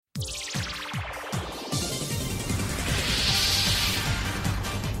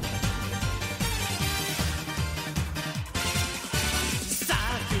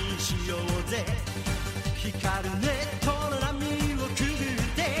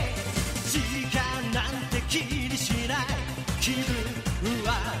分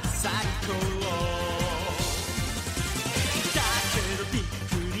は最高だけどびっ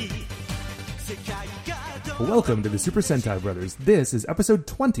くり世界がどう Welcome to the Super Sentai Brothers. This is episode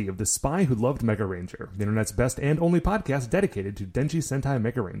 20 of The Spy Who Loved Mega Ranger, the internet's best and only podcast dedicated to Denji Sentai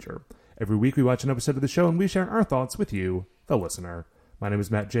Mega Ranger. Every week we watch an episode of the show and we share our thoughts with you, the listener. My name is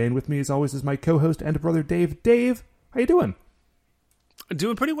Matt Jane. With me as always is my co-host and brother Dave. Dave, how you doing?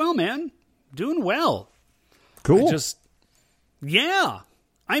 Doing pretty well, man. Doing well. Cool.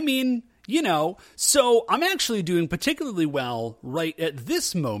 So I'm actually doing particularly well right at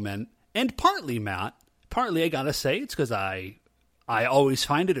this moment, and partly, Matt, I gotta say, it's because I always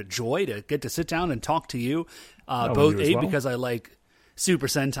find it a joy to get to sit down and talk to you, both you as A, well. because I like Super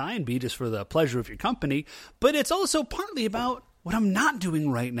Sentai, and B, just for the pleasure of your company, but it's also partly about what I'm not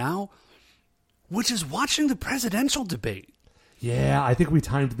doing right now, which is watching the presidential debate. Yeah, I think we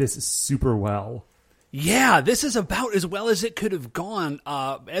timed this super well. Yeah, this is about as well as it could have gone.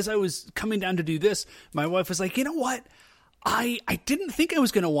 As I was coming down to do this, my wife was like, you know what? I didn't think I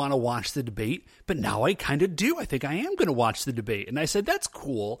was going to want to watch the debate, but now I kind of do. I think I am going to watch the debate. And I said, that's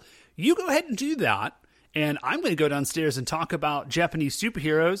cool. You go ahead and do that. And I'm going to go downstairs and talk about Japanese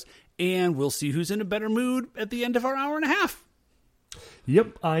superheroes, and we'll see who's in a better mood at the end of our hour and a half.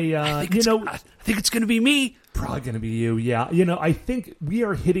 Yep, I think it's going to be me. Probably going to be you, yeah. I think we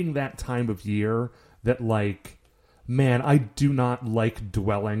are hitting that time of year that, man, I do not like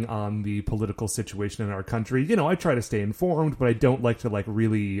dwelling on the political situation in our country. I try to stay informed, but I don't like to,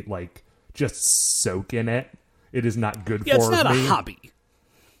 really, just soak in it. It is not good for me. Yeah, it's not a hobby.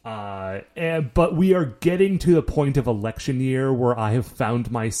 But we are getting to the point of election year where I have found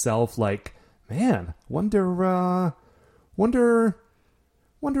myself man, wonder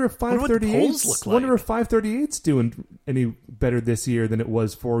if 538's wonder if 538's doing any better this year than it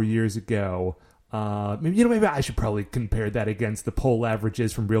was 4 years ago. Maybe I should probably compare that against the poll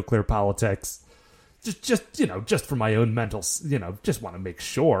averages from Real Clear Politics. Just for my own mental, just want to make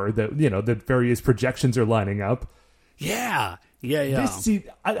sure that that various projections are lining up. Yeah.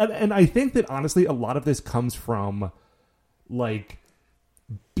 And I think that honestly, a lot of this comes from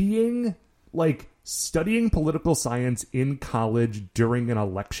being studying political science in college during an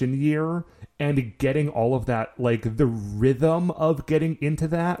election year and getting all of that, the rhythm of getting into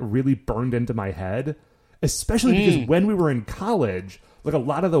that really burned into my head, especially because when we were in college, a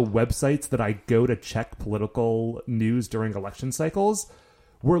lot of the websites that I go to check political news during election cycles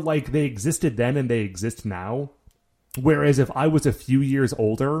were they existed then and they exist now. Whereas if I was a few years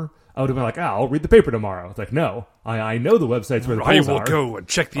older, I would have been I'll read the paper tomorrow. It's no, I know the websites where the polls are. I will go and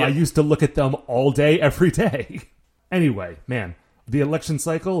check the... I used to look at them all day, every day. Anyway, man, the election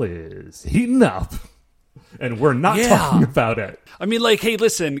cycle is heating up, and we're not talking about it. I mean, hey,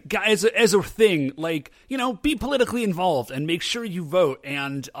 listen, guys, as a thing, be politically involved and make sure you vote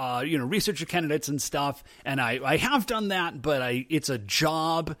and, research your candidates and stuff. And I have done that, but it's a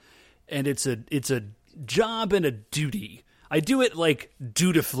job, and it's a job and a duty. I do it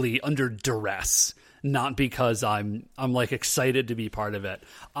dutifully under duress, not because I'm excited to be part of it.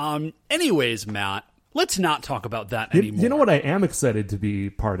 Anyways, Matt, let's not talk about that anymore. You know what I am excited to be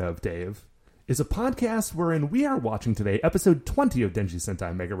part of, Dave, is a podcast wherein we are watching today episode 20 of Denji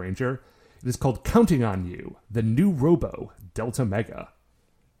Sentai Mega Ranger. It is called Counting on You, the new Robo Delta Mega.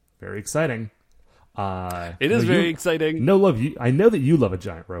 Very exciting. It is very exciting. No love. I know that you love a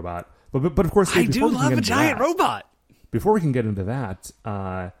giant robot, but of course I do love a giant robot. Before we can get into that,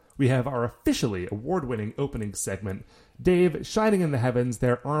 we have our officially award-winning opening segment. Dave, shining in the heavens,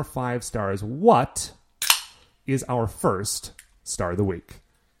 there are 5 stars. What is our first star of the week?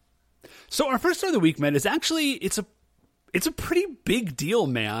 So our first star of the week, man, is actually, it's a pretty big deal,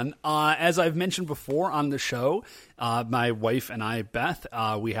 man. As I've mentioned before on the show, my wife and I, Beth,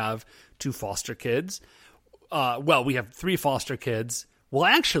 we have 2 foster kids. We have 3 foster kids. Well,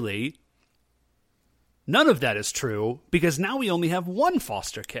 actually, none of that is true, because now we only have 1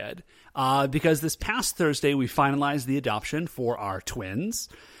 foster kid. Because this past Thursday, we finalized the adoption for our twins.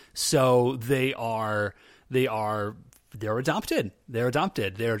 So they're adopted. They're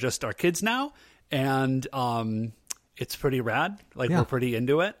adopted. They're just our kids now. And it's pretty rad. We're pretty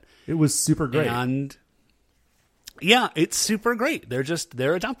into it. It was super great. And yeah, it's super great.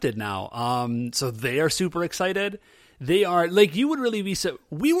 They're adopted now. So they are super excited. They are, you would really be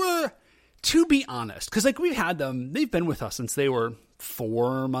we were... To be honest, because we've had them, they've been with us since they were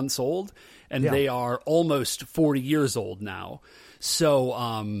 4 months old, and they are almost 40 years old now.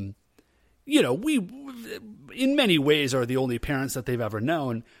 So, we, in many ways, are the only parents that they've ever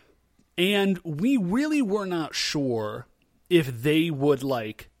known. And we really were not sure if they would,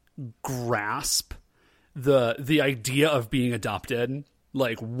 grasp the idea of being adopted,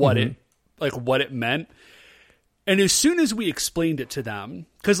 like what it meant. And as soon as we explained it to them,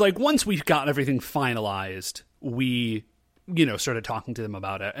 because like once we got everything finalized, we, started talking to them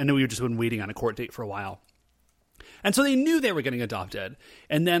about it. And then we just been waiting on a court date for a while. And so they knew they were getting adopted.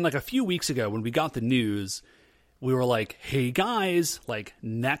 And then like a few weeks ago when we got the news, we were like, hey guys, like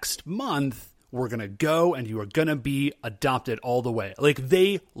next month we're going to go and you are going to be adopted all the way. Like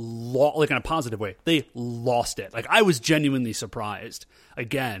they like in a positive way, they lost it. Like I was genuinely surprised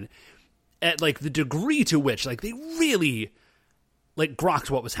again at like the degree to which like they really like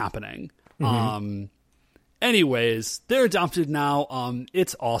grokked what was happening. Anyways, they're adopted now.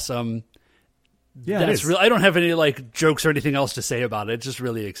 It's awesome. Yeah, that's real. I don't have any like jokes or anything else to say about it. It's just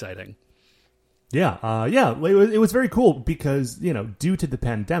really exciting. Yeah. It was very cool because, due to the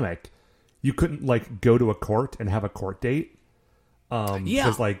pandemic, you couldn't like go to a court and have a court date.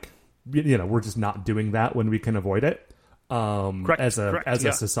 Because like, we're just not doing that when we can avoid it. Correct. As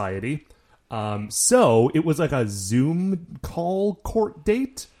a society. So it was like a Zoom call court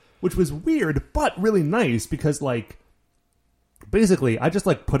date, which was weird, but really nice because like, basically I just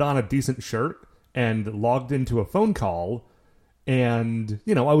like put on a decent shirt and logged into a phone call and,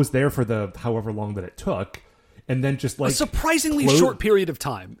 I was there for the however long that it took. And then just like a surprisingly short period of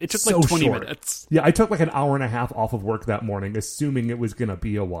time. It took like 20 minutes. Yeah, I took like an hour and a half off of work that morning, assuming it was going to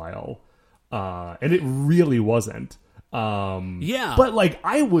be a while. And it really wasn't. Yeah. But like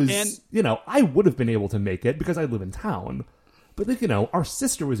I was, I would have been able to make it because I live in town. But like, our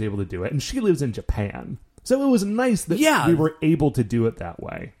sister was able to do it and she lives in Japan. So it was nice that we were able to do it that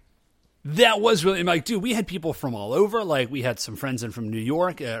way. That was really like, dude, we had people from all over. Like we had some friends in from New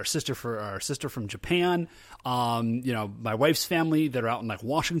York, our sister from Japan. My wife's family that are out in like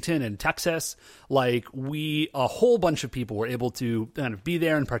Washington and Texas. Like a whole bunch of people were able to kind of be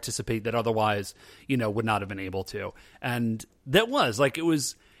there and participate that otherwise, would not have been able to. And that was like, it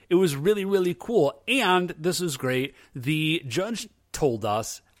was really, really cool. And this was great. The judge told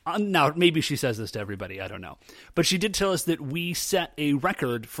us, now, maybe she says this to everybody, I don't know. But she did tell us that we set a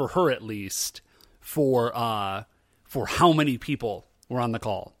record, for her at least, for how many people were on the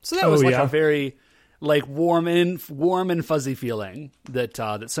call. So that was like a very like warm and fuzzy feeling that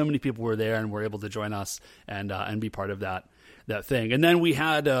so many people were there and were able to join us and be part of that thing. And then we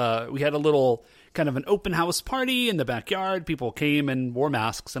had a little kind of an open house party in the backyard. People came and wore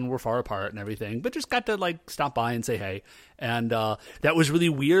masks and were far apart and everything, but just got to like stop by and say hey. And that was really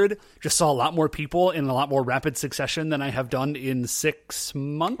weird. Just saw a lot more people in a lot more rapid succession than I have done in 6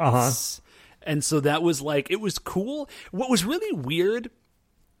 months. And so that was like, it was cool. What was really weird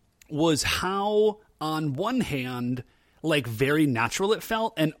was how, on one hand, like very natural it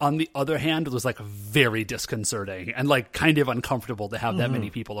felt, and on the other hand, it was like very disconcerting and like kind of uncomfortable to have that many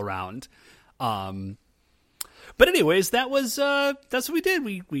people around. But anyways, that's what we did.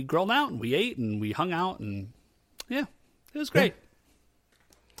 We grilled out and we ate and we hung out and yeah, it was great.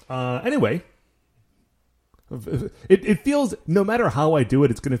 Anyway, it feels, no matter how I do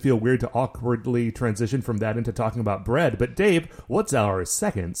it, it's going to feel weird to awkwardly transition from that into talking about bread. But Dave, what's our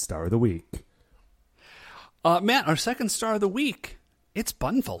second star of the week? Matt, our second star of the week, it's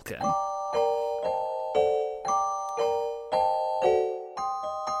Bun Vulcan.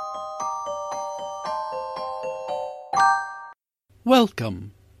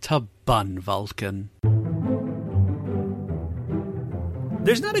 Welcome to Bun Vulcan.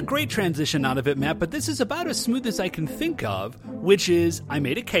 There's not a great transition out of it, Matt, but this is about as smooth as I can think of, which is I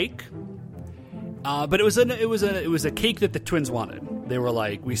made a cake. But it was a cake that the twins wanted. They were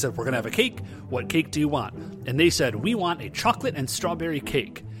like, we said, we're going to have a cake. What cake do you want? And they said, we want a chocolate and strawberry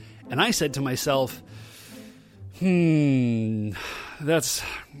cake. And I said to myself, I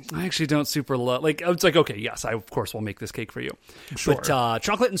actually don't super love, like, I was like, okay, yes, I of course will make this cake for you. Sure. But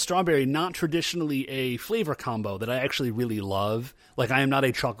chocolate and strawberry, not traditionally a flavor combo that I actually really love. Like, I am not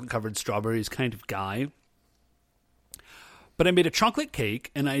a chocolate-covered strawberries kind of guy. But I made a chocolate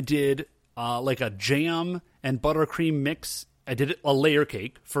cake, and I did like a jam and buttercream mix. I did a layer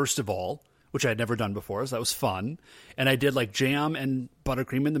cake, first of all, which I had never done before, so that was fun. And I did like jam and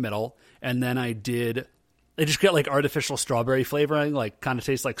buttercream in the middle, and then I just got like artificial strawberry flavoring, like kind of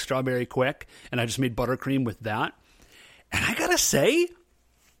tastes like strawberry quick, and I just made buttercream with that. And I gotta say,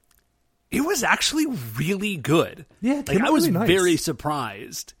 it was actually really good. Yeah, like I was really very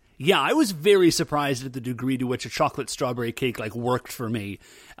surprised. Yeah, I was very surprised at the degree to which a chocolate strawberry cake like worked for me,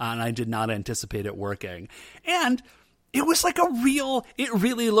 and I did not anticipate it working. And it was like it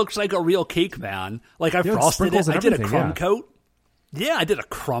really looked like a real cake, man. Like I frosted it, I did a crumb coat. Yeah, I did a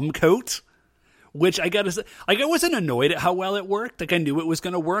crumb coat, which I gotta say, like I wasn't annoyed at how well it worked. Like I knew it was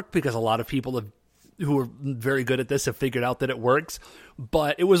going to work because a lot of people have who are very good at this have figured out that it works.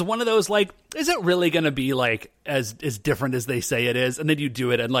 But it was one of those, like, is it really going to be like as different as they say it is? And then you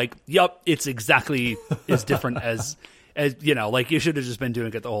do it and like, yep, it's exactly as different as you know, like you should have just been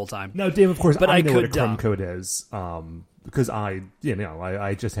doing it the whole time. No, Dave, of course, but I know what a crumb code is, because I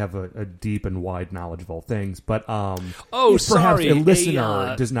just have a deep and wide knowledge of all things. But if perhaps a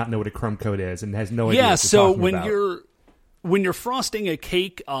listener does not know what a crumb code is and has no idea. Yeah, so when you're frosting a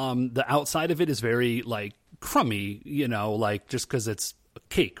cake, the outside of it is very like crummy, you know, like just because it's a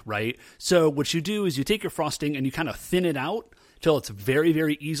cake, right? So what you do is you take your frosting and you kind of thin it out till it's very,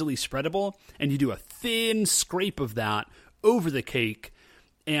 very easily spreadable, and you do a thin scrape of that over the cake,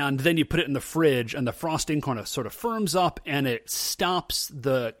 and then you put it in the fridge, and the frosting kind of sort of firms up, and it stops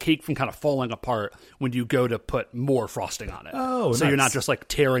the cake from kind of falling apart when you go to put more frosting on it. Oh, so nice. You're not just like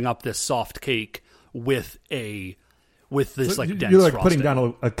tearing up this soft cake with this so like dense you're like frosting. putting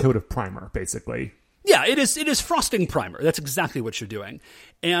down a coat of primer, basically. Yeah, it is frosting primer. That's exactly what you're doing.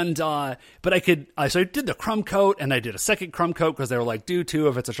 And but so I did the crumb coat, and I did a second crumb coat because they were like, do two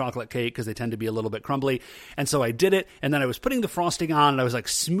if it's a chocolate cake because they tend to be a little bit crumbly. And so I did it, and then I was putting the frosting on, and I was like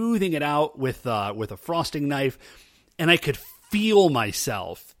smoothing it out with a frosting knife, and I could feel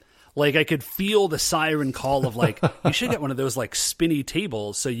myself. Like I could feel the siren call of like, you should get one of those like spinny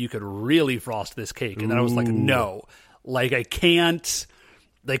tables so you could really frost this cake. And then I was like, no, like I can't.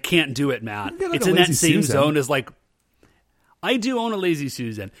 They can't do it, Matt. It's in that same zone as like. I do own a Lazy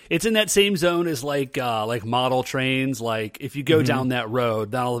Susan. It's in that same zone as like model trains. Like if you go down that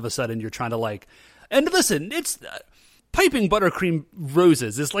road, then all of a sudden you're trying to like. And listen, it's piping buttercream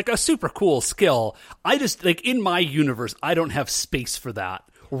roses is like a super cool skill. I just like in my universe, I don't have space for that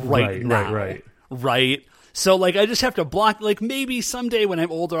right now. Right. So, like, I just have to block, like, maybe someday when I'm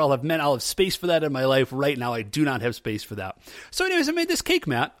older, I'll have space for that in my life. Right now, I do not have space for that. So, anyways, I made this cake,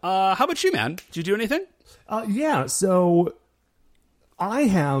 Matt. How about you, man? Did you do anything? Yeah, so I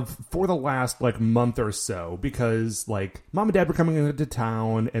have, for the last, like, month or so, because, like, mom and dad were coming into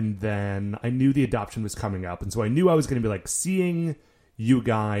town, and then I knew the adoption was coming up, and so I knew I was going to be, like, seeing you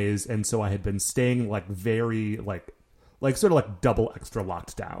guys, and so I had been staying, like, very, like sort of, like, double extra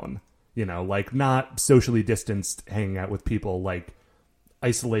locked down. You know, like not socially distanced, hanging out with people, like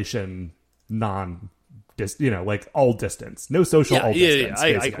isolation, like all distance, no social, all distance,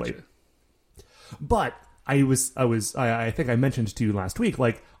 basically. I got you. But I think I mentioned to you last week,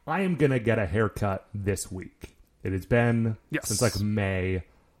 like I am gonna get a haircut this week. It has been since like May.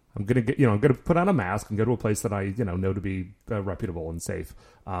 I'm gonna put on a mask and go to a place that I know to be reputable and safe.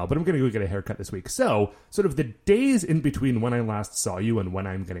 But I'm gonna go get a haircut this week. So sort of the days in between when I last saw you and when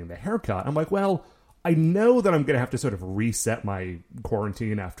I'm getting the haircut, I'm like, well, I know that I'm gonna have to sort of reset my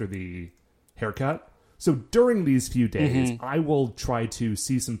quarantine after the haircut. So during these few days, I will try to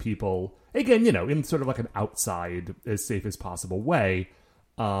see some people again, in sort of like an outside, as safe as possible way.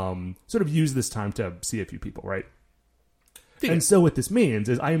 Sort of use this time to see a few people, right? And so what this means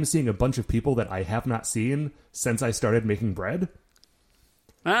is I am seeing a bunch of people that I have not seen since I started making bread.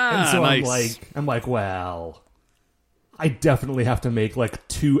 And so nice. I'm like, well, I definitely have to make like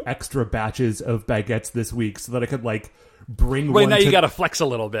 2 extra batches of baguettes this week so that I could like bring one. Right now you got to flex a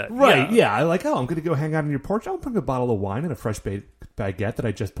little bit. Right, yeah. I'm like, I'm going to go hang out on your porch. I'll bring a bottle of wine and a fresh baguette that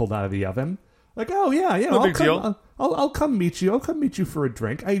I just pulled out of the oven. Like, I'll come meet you. I'll come meet you for a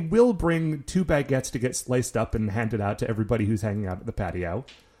drink. I will bring 2 baguettes to get sliced up and handed out to everybody who's hanging out at the patio.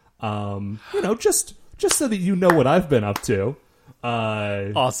 Just so that you know what I've been up to.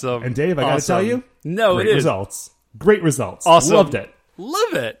 Awesome. And Dave, I got to tell you, great results. Awesome. Loved it.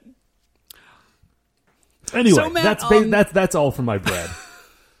 Love it. Anyway, so, Matt, that's all for my bread.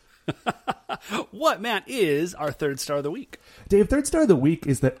 What, Matt, is our third star of the week? Dave, third star of the week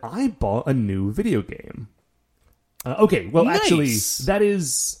is that I bought a new video game. Actually,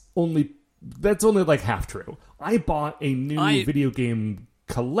 that's only like half true. I bought a new video game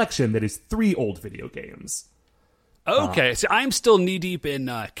collection that is 3 old video games. Okay, so I'm still knee deep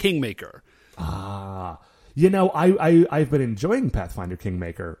in Kingmaker. I've been enjoying Pathfinder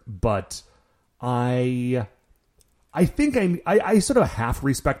Kingmaker, but I think I sort of half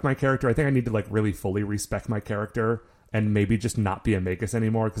respect my character. I think I need to like really fully respect my character and maybe just not be a Magus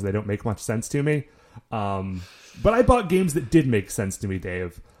anymore because they don't make much sense to me. But I bought games that did make sense to me,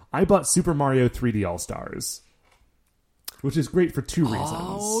 Dave. I bought Super Mario 3D All-Stars, which is great for 2 reasons.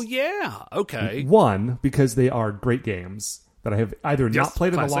 Oh, yeah. Okay. 1, because they are great games that I have either not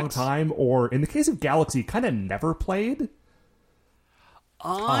played classics. in a long time or, in the case of Galaxy, kind of never played.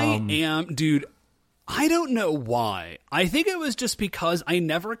 Dude, I don't know why. I think it was just because I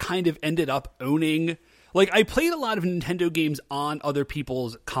never kind of ended up owning Like, I played a lot of Nintendo games on other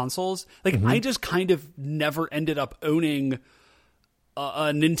people's consoles. Like, I just kind of never ended up owning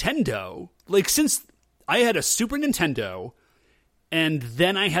a Nintendo. Like, since I had a Super Nintendo, and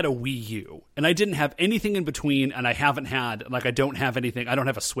then I had a Wii U, and I didn't have anything in between, and I haven't had, like, I don't have anything. I don't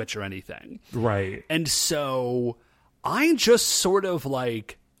have a Switch or anything. Right. And so I just sort of,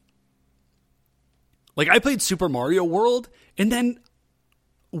 like, I played Super Mario World, and then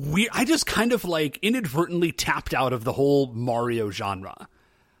I just kind of, like, inadvertently tapped out of the whole Mario genre.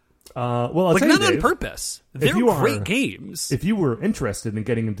 Well, I'll Like, tell you, not on Dave, purpose. They're great games. If you were interested in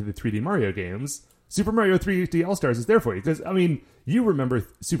getting into the 3D Mario games, Super Mario 3D All-Stars is there for you. Because, I mean, you remember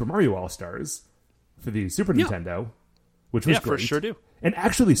Super Mario All-Stars for the Super Nintendo, which was great. For sure do. And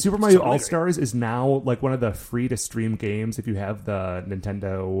actually, Super Mario Totally All-Stars is now, like, one of the free-to-stream games if you have the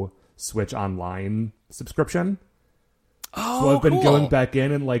Nintendo Switch Online subscription. Oh, So I've been cool. going back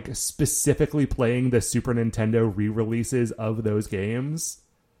in and, like, specifically playing the Super Nintendo re-releases of those games.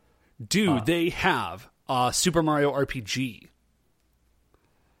 Dude, they have Super Mario RPG.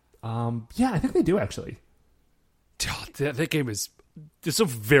 Yeah, I think they do, actually. Oh, that game it's a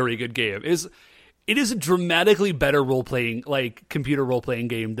very good game. It is a dramatically better computer role playing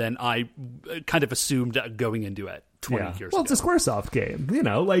game than I kind of assumed going into it 20 years ago. Well, it's a Squaresoft game. You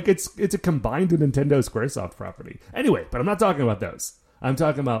know, like it's a combined Nintendo Squaresoft property. Anyway, but I'm not talking about those. I'm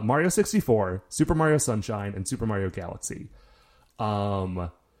talking about Mario 64, Super Mario Sunshine, and Super Mario Galaxy.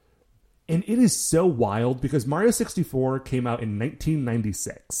 And it is so wild because Mario 64 came out in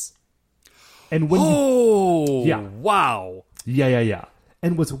 1996. And when wow. Yeah.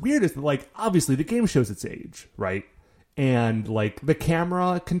 And what's weird is that, like, obviously the game shows its age, right? And, like, the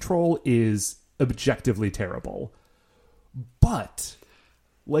camera control is objectively terrible. But,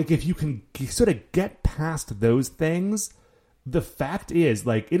 like, if you can sort of get past those things, the fact is,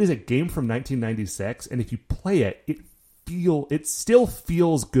 like, it is a game from 1996, and if you play it, it still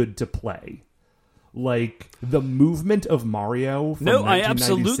feels good to play. Like, the movement of Mario from 1996... I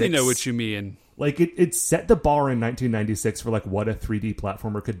absolutely know what you mean. Like, it set the bar in 1996 for, like, what a 3D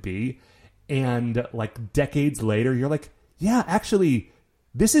platformer could be. And, like, decades later, you're like, yeah, actually,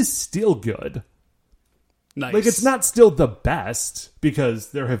 this is still good. Nice. Like, it's not still the best,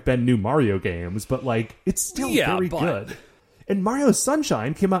 because there have been new Mario games, but, like, it's still very good. And Mario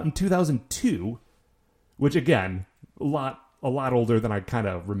Sunshine came out in 2002, which, again, a lot older than I kind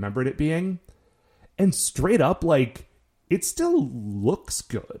of remembered it being. And straight up, like, it still looks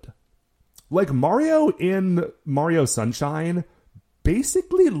good. Like, Mario in Mario Sunshine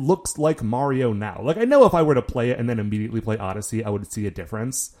basically looks like Mario now. Like, I know if I were to play it and then immediately play Odyssey, I would see a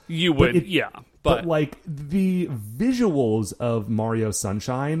difference. You would, But, like, the visuals of Mario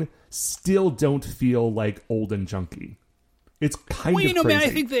Sunshine still don't feel, like, old and junky. It's kind of crazy. Man, I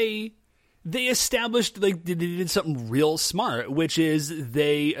think they established, like, they did something real smart, which is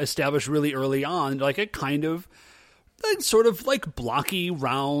they established really early on, like, a kind of... like, sort of like blocky,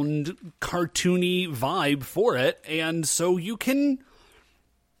 round, cartoony vibe for it, and so you can,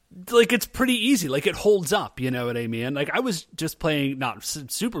 like, it's pretty easy. Like, it holds up, you know what I mean? Like, I was just playing, not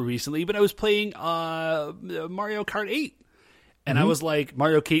super recently, but I was playing Mario Kart 8, and I was like,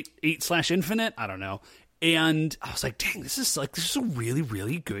 Mario Kart 8/Infinite, I don't know, and I was like, dang, this is a really,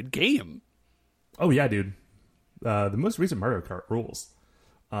 really good game. Oh, yeah, dude. The most recent Mario Kart rules.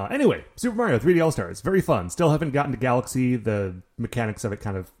 Anyway, Super Mario 3D All-Stars, very fun. Still haven't gotten to Galaxy. The mechanics of it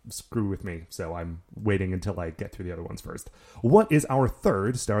kind of screw with me, so I'm waiting until I get through the other ones first. What is our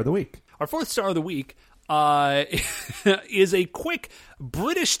third Star of the Week? Our fourth Star of the Week is a quick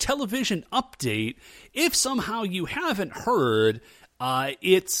British television update. If somehow you haven't heard,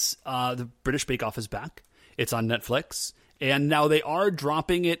 it's the British Bake Off is back. It's on Netflix, and now they are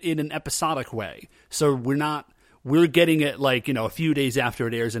dropping it in an episodic way. So we're getting it, like, you know, a few days after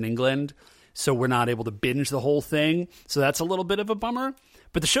it airs in England, so we're not able to binge the whole thing. So that's a little bit of a bummer.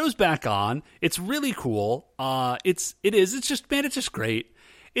 But the show's back on. It's really cool. It's just great.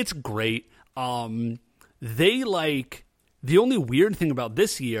 It's great. The only weird thing about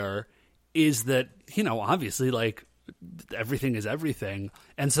this year is that, you know, obviously, like, everything is everything.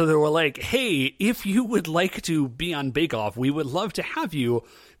 And so they were like, hey, if you would like to be on Bake Off, we would love to have you,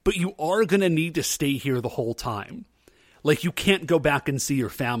 but you are going to need to stay here the whole time. Like, you can't go back and see your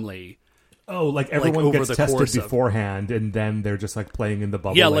family. Oh, like everyone gets tested beforehand, and then they're just, like, playing in the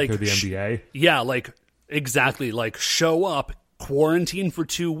bubble like they're the NBA? Yeah, like, exactly. Like, show up, quarantine for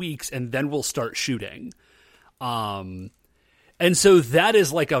 2 weeks, and then we'll start shooting. And so that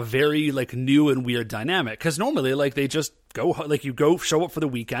is, like, a very, like, new and weird dynamic. Because normally, like, they just go, like, you go show up for the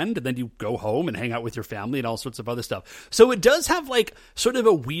weekend, and then you go home and hang out with your family and all sorts of other stuff. So it does have, like, sort of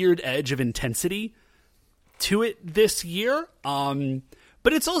a weird edge of intensity to it this year.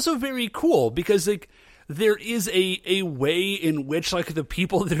 But it's also very cool because like there is a way in which like the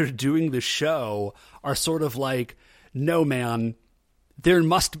people that are doing the show are sort of like, no man,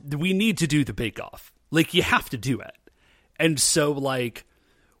 we need to do the Bake Off. Like you have to do it. And so like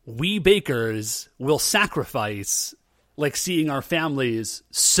we bakers will sacrifice like seeing our families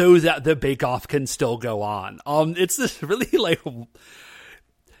so that the Bake Off can still go on. It's this really like,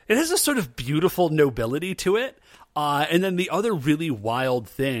 it has a sort of beautiful nobility to it. And then the other really wild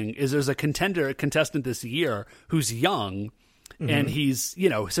thing is there's a contestant this year who's young, and he's,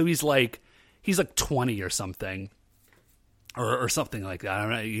 so he's like 20 or something, or something like that. I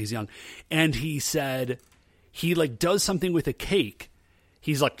don't know. He's young. And he said he like does something with a cake.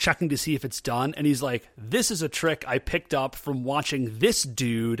 He's like checking to see if it's done. And he's like, this is a trick I picked up from watching this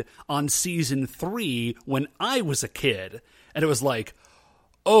dude on season 3 when I was a kid. And it was like,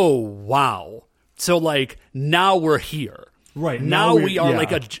 oh, wow. So, like, now we're here. Right. Now we are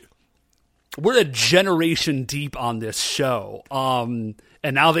we're a generation deep on this show. And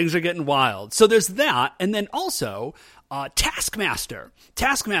now things are getting wild. So there's that. And then also, Taskmaster.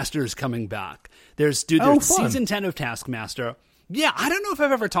 Taskmaster is coming back. There's season 10 of Taskmaster. Yeah, I don't know if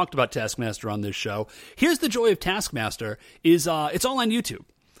I've ever talked about Taskmaster on this show. Here's the joy of Taskmaster is it's all on YouTube.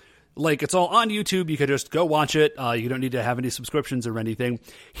 Like, it's all on YouTube. You can just go watch it. You don't need to have any subscriptions or anything.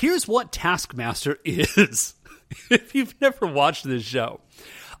 Here's what Taskmaster is. If you've never watched this show.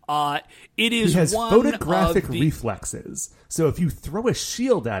 It is he has photographic reflexes. So if you throw a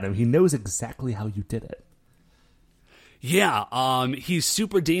shield at him, he knows exactly how you did it. Yeah, he's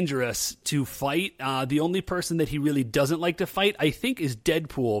super dangerous to fight. The only person that he really doesn't like to fight, I think, is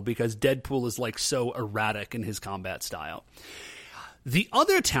Deadpool, because Deadpool is, like, so erratic in his combat style. The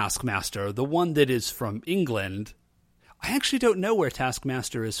other Taskmaster, the one that is from England, I actually don't know where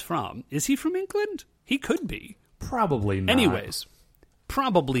Taskmaster is from. Is he from England? He could be. Probably not. Anyways,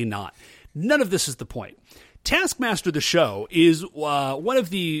 probably not. None of this is the point. Taskmaster, the show, is one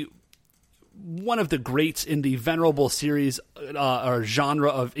of the greats in the venerable series or genre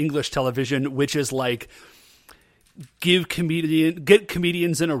of English television, which is like get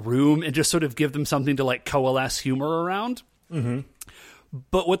comedians in a room and just sort of give them something to like coalesce humor around. Mm-hmm.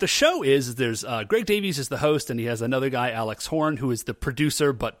 But what the show is there's Greg Davies is the host, and he has another guy, Alex Horn, who is the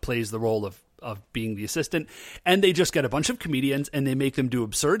producer but plays the role of being the assistant. And they just get a bunch of comedians and they make them do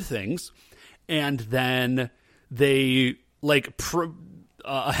absurd things, and then they like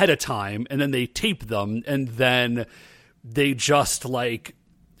ahead of time, and then they tape them, and then they just like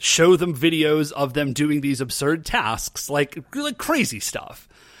show them videos of them doing these absurd tasks, like crazy stuff.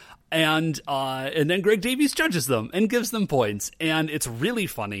 And then Greg Davies judges them and gives them points, and it's really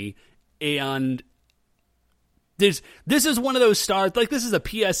funny. And this is one of those stars, like this is a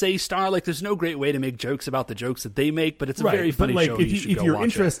PSA star. Like there's no great way to make jokes about the jokes that they make, but it's a very funny show. If you're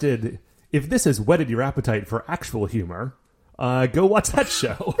interested, if this has whetted your appetite for actual humor, go watch that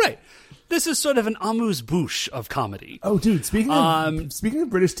show. Right. This is sort of an amuse-bouche of comedy. Oh, dude, speaking of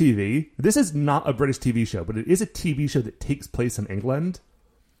British TV, this is not a British TV show, but it is a TV show that takes place in England.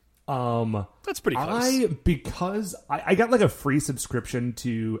 That's pretty close. Because I got like a free subscription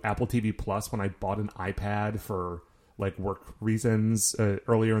to Apple TV Plus when I bought an iPad for like work reasons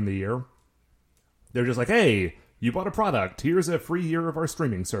earlier in the year. They're just like, hey, you bought a product. Here's a free year of our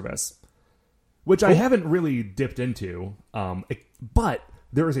streaming service. Which I haven't really dipped into. But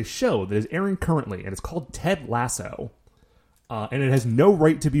there is a show that is airing currently, and it's called Ted Lasso. And it has no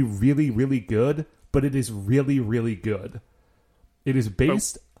right to be really, really good, but it is really, really good. It is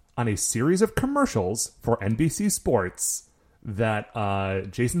based on a series of commercials for NBC Sports that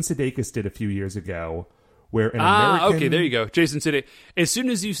Jason Sudeikis did a few years ago, where an American... okay, there you go. Jason Sudeikis. As soon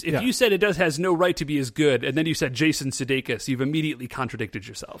as you said it has no right to be as good, and then you said Jason Sudeikis, you've immediately contradicted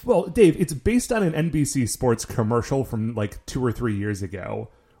yourself. Well, Dave, it's based on an NBC Sports commercial from like 2 or 3 years ago,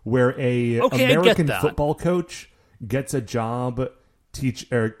 where a American football coach gets a job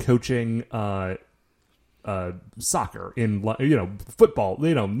coaching soccer in football,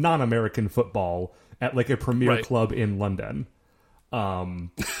 non-American football at like a premier club in London.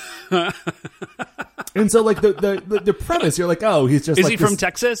 And so like the premise, you're like, oh, he's just is he from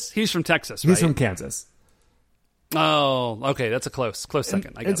Texas? He's from Texas, right? He's from Kansas. Oh, okay, that's a close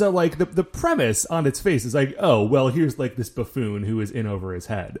second. And so like the premise on its face is like, oh, well, here's like this buffoon who is in over his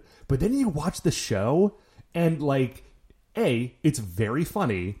head. But then you watch the show and like, A, it's very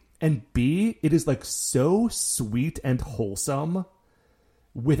funny, and B, it is like so sweet and wholesome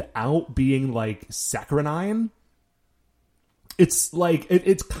without being like saccharine. It's like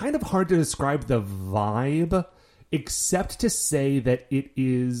it's kind of hard to describe the vibe, except to say that it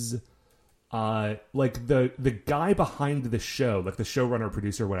is like the guy behind the show, like the showrunner,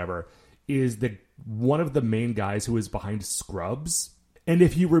 producer, whatever, is one of the main guys who is behind Scrubs. And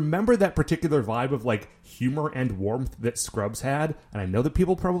if you remember that particular vibe of like humor and warmth that Scrubs had, and I know that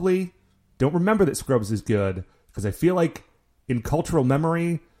people probably don't remember that Scrubs is good, because I feel like in cultural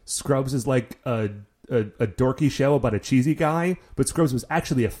memory, Scrubs is like a dorky show about a cheesy guy, but Scrubs was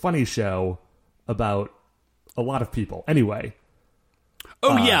actually a funny show about a lot of people. Anyway.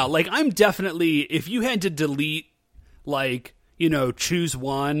 Oh, yeah. Like, I'm definitely, if you had to delete, like, you know, choose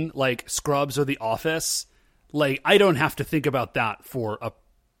one, like Scrubs or The Office, like, I don't have to think about that for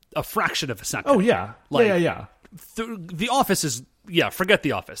a fraction of a second. Oh, yeah. Like, yeah. The Office is, forget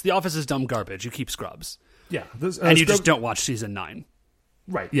The Office. The Office is dumb garbage. You keep Scrubs. Yeah. And you just don't watch season 9.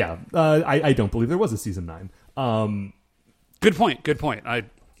 Right, yeah. I don't believe there was a season 9. Good point.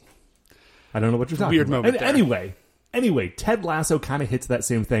 I don't know what you're talking weird about. Moment there. Anyway, Ted Lasso kind of hits that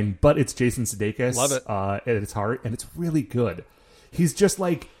same thing, but it's Jason Sudeikis. Love it. At its heart, and it's really good. He's just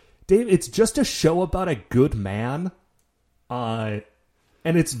like, Dave, it's just a show about a good man. And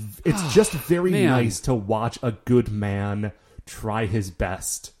it's just very nice to watch a good man try his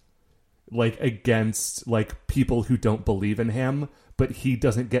best, like, against, like, people who don't believe in him, but he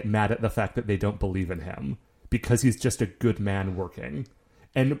doesn't get mad at the fact that they don't believe in him, because he's just a good man working.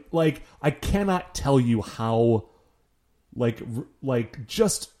 And, like, I cannot tell you how, like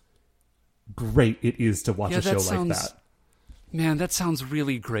just great it is to watch a show like that. Man, that sounds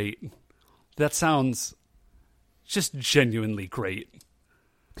really great. That sounds just genuinely great.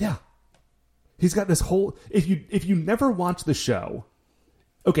 Yeah. He's got this whole... If you never watch the show...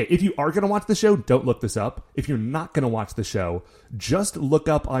 Okay, if you are going to watch the show, don't look this up. If you're not going to watch the show, just look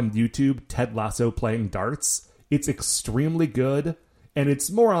up on YouTube Ted Lasso playing darts. It's extremely good, and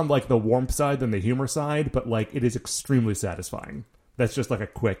it's more on, like, the warmth side than the humor side, but, like, it is extremely satisfying. That's just, like, a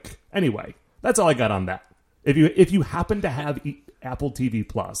quick... Anyway, that's all I got on that. If you happen to have Apple TV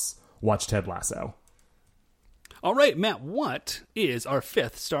Plus, watch Ted Lasso. All right, Matt, what is our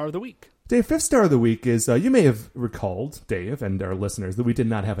 5th star of the week? Dave, 5th star of the week is, you may have recalled, Dave, and our listeners, that we did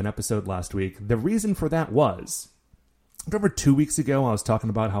not have an episode last week. The reason for that was, remember 2 weeks ago I was talking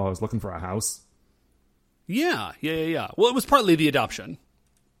about how I was looking for a house? Yeah. Well, it was partly the adoption,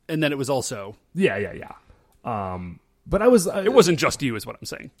 and then it was also... Yeah. But I was... it wasn't just you, is what I'm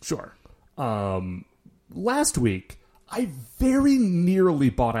saying. Sure. Last week, I very nearly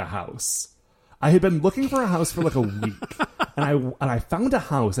bought a house. I had been looking for a house for like a week, and I found a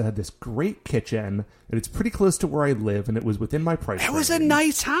house that had this great kitchen, and it's pretty close to where I live, and it was within my price range. It was a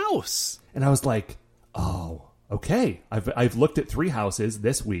nice house. And I was like, oh, okay. I've looked at 3 houses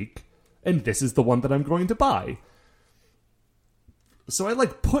this week, and this is the one that I'm going to buy. So I,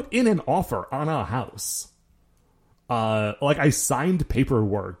 like, put in an offer on a house. Like, I signed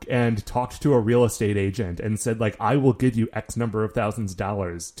paperwork and talked to a real estate agent and said, like, I will give you X number of thousands of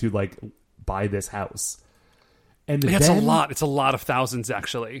dollars to, like, buy this house. And it's a lot. It's a lot of thousands,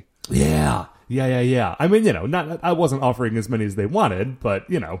 actually. Yeah. I mean, you know, I wasn't offering as many as they wanted, but,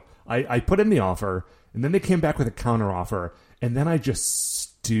 you know, I put in the offer, and then they came back with a counter offer, and then I just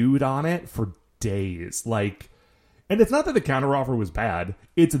stewed on it for days. Like, and it's not that the counter offer was bad.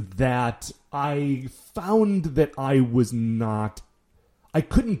 It's that I found that I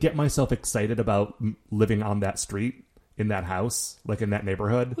couldn't get myself excited about living on that street, in that house, like in that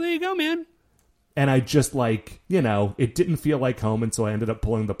neighborhood. Well, there you go, man. And I just, like, you know, it didn't feel like home, and so I ended up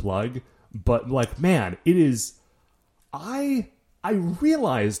pulling the plug. But, like, man, it is... I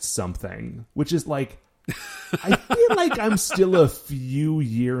realized something, which is, like, I feel like I'm still a few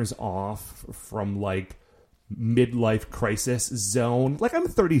years off from, like, midlife crisis zone. Like, I'm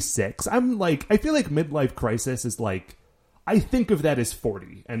 36. I'm, like, I feel like midlife crisis is, like, I think of that as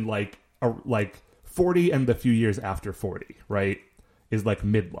 40, and, like 40 and the few years after 40, right, is, like,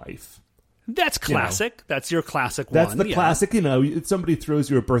 midlife. That's classic. You know, that's your classic one. That's the classic, you know, somebody throws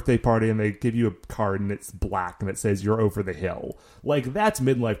you a birthday party and they give you a card and it's black and it says you're over the hill. Like, that's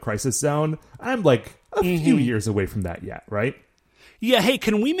midlife crisis zone. I'm, like, a few years away from that yet, right? Yeah, hey,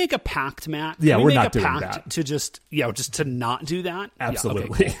 can we make a pact, Matt? Yeah, we're not doing that. To just to not do that?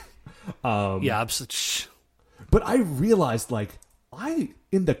 Absolutely. Yeah, okay, cool. Absolutely. But I realized, like,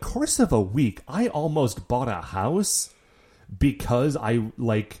 in the course of a week, I almost bought a house because I,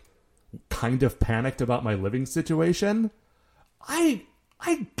 like, kind of panicked about my living situation. I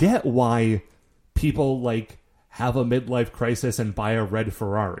get why people, like, have a midlife crisis and buy a red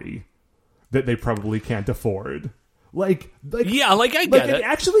Ferrari that they probably can't afford. Yeah, like I get it it.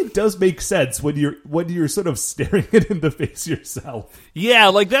 actually does make sense when you're sort of staring it in the face yourself. Yeah,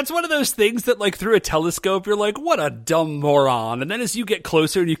 like that's one of those things that like through a telescope you're like, what a dumb moron. And then as you get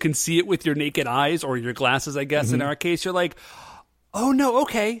closer and you can see it with your naked eyes or your glasses, I guess in our case, you're like, oh no,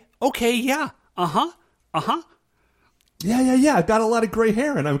 okay, yeah, Yeah. I've got a lot of gray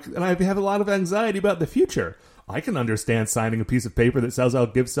hair, and I have a lot of anxiety about the future. I can understand signing a piece of paper that says I'll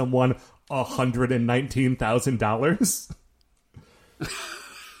give someone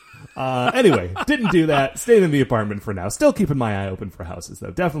 $119,000. Anyway, didn't do that. Stayed in the apartment for now. Still keeping my eye open for houses,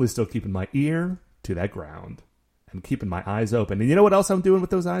 though. Definitely still keeping my ear to that ground and keeping my eyes open. And you know what else I'm doing with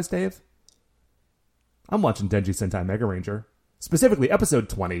those eyes, Dave? I'm watching Denji Sentai Mega Ranger. Specifically, episode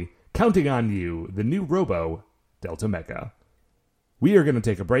 20, Counting on You, the new Robo Delta Mega. We are going to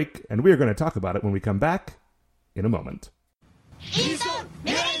take a break, and we are going to talk about it when we come back in a moment.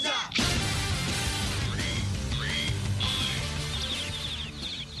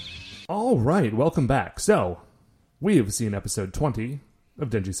 All right, welcome back. So, we have seen episode 20 of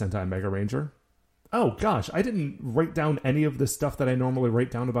Denji Sentai Mega Ranger. Oh gosh, I didn't write down any of the stuff that I normally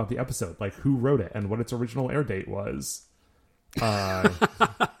write down about the episode, like who wrote it and what its original air date was. Well,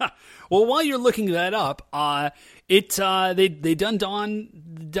 while you're looking that up, they done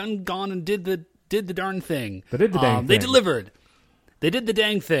gone and did the darn thing. They did the dang thing. They delivered. They did the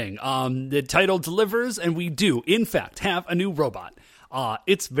dang thing. The title delivers, and we do, in fact, have a new robot.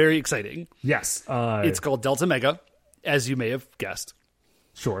 It's very exciting. Yes. It's called Delta Mega, as you may have guessed.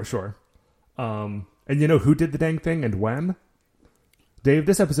 Sure. And you know who did the dang thing and when? Dave,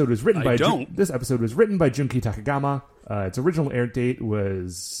 this episode was written by Junki Takagama. Its original air date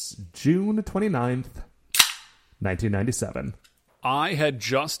was June 29th, 1997. I had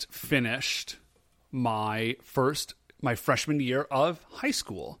just finished my freshman year of high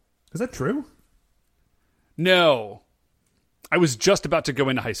school. Is that true? No. I was just about to go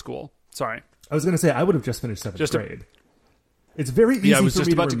into high school. Sorry. I was going to say, I would have just finished 7th grade. It's very easy I was for just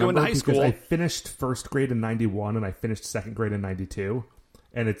me about to to go remember into high because school. I finished 1st grade in 91 and I finished 2nd grade in 92.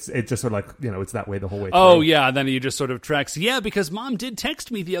 And it's just sort of like, it's that way the whole way through. Oh, yeah, then you just sort of tracks. Yeah, because Mom did text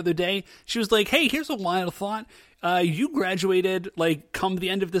me the other day. She was like, hey, here's a wild thought. You graduated, come the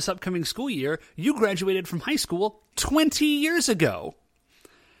end of this upcoming school year, you graduated from high school 20 years ago.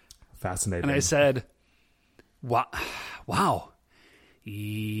 Fascinating. And I said, wow.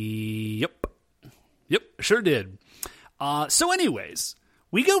 Yep, sure did. So anyways,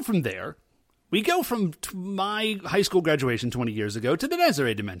 we go from there. We go from my high school graduation 20 years ago to the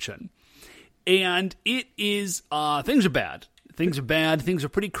Nezare dimension. And it is, things are bad. Things are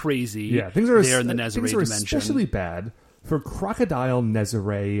pretty crazy. Yeah, things are there in the Nezare dimension. Things are especially bad for Crocodile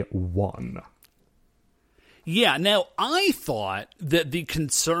Nezare 1. Yeah, now I thought that the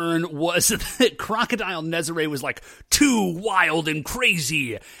concern was that Crocodile Nezare was too wild and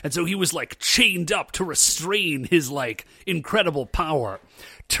crazy, and so he was chained up to restrain his incredible power.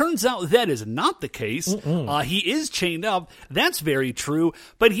 Turns out that is not the case. He is chained up. That's very true,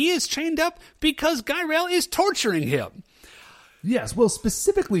 but he is chained up because Guirail is torturing him. Yes, well,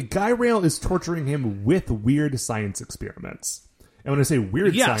 specifically, Guirail is torturing him with weird science experiments. And when I say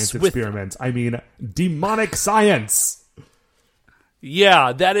weird science experiments, I mean demonic science.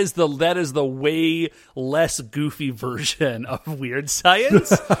 Yeah, that is the way less goofy version of weird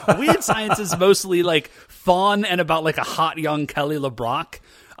science. Weird science is mostly fun and about a hot young Kelly LeBrock.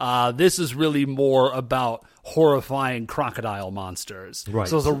 This is really more about horrifying crocodile monsters. Right.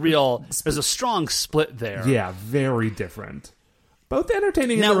 So there's a strong split there. Yeah, very different. Both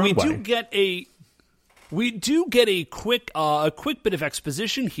entertaining in now their own we way. do get a quick bit of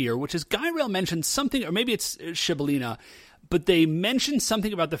exposition here, which is Guirail mentioned something, or maybe it's Shibolena, but they mentioned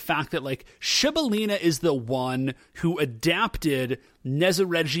something about the fact that Shibolena is the one who adapted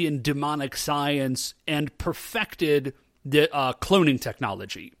Nezaregian demonic science and perfected the cloning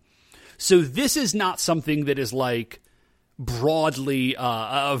technology. So this is not something that is broadly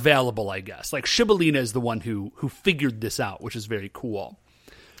available, I guess. Shibolena is the one who figured this out, which is very cool.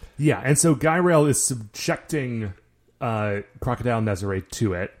 Yeah, and so Guirail is subjecting Crocodile Nezare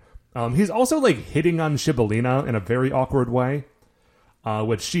to it. He's also hitting on Shibolena in a very awkward way,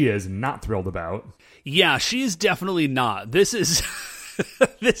 which she is not thrilled about. Yeah, she is definitely not. This is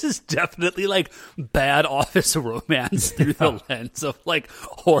this is definitely bad office romance through the lens of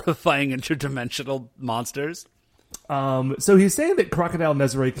horrifying interdimensional monsters. So he's saying that Crocodile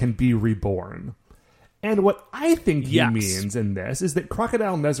Nezare can be reborn. And what I think he means in this is that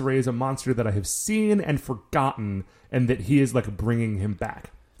Crocodile Nezare is a monster that I have seen and forgotten, and that he is bringing him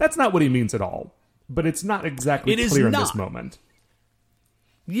back. That's not what he means at all, but it's not exactly clear in this moment.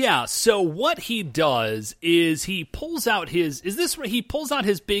 Yeah, so what he does is he pulls out his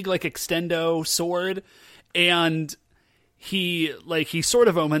big like extendo sword, and he sort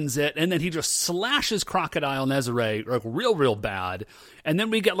of omens it, and then he just slashes Crocodile Nezare like real bad, and then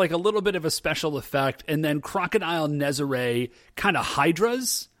we get like a little bit of a special effect, and then Crocodile Nezare kind of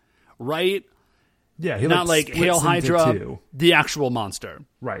hydras, right? Yeah, he not like Hail Hydra, two. the actual monster.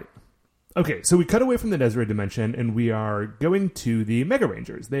 Right. Okay, so we cut away from the Nezare dimension, and we are going to the Mega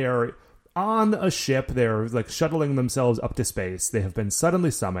Rangers. They are on a ship. They're like shuttling themselves up to space. They have been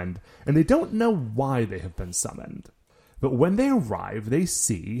suddenly summoned, and they don't know why they have been summoned. But when they arrive, they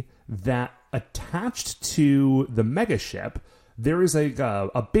see that attached to the mega ship, there is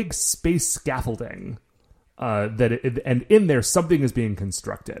a big space scaffolding, and in there something is being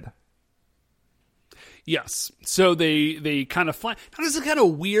constructed. Yes. So they kind of fly. Now, this is kind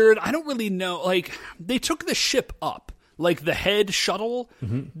of weird. I don't really know. Like, they took the ship up, like the head shuttle.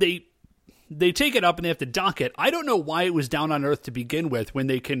 Mm-hmm. They take it up and they have to dock it. I don't know why it was down on Earth to begin with when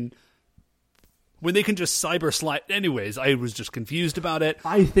they can just cyber slide. Anyways, I was just confused about it.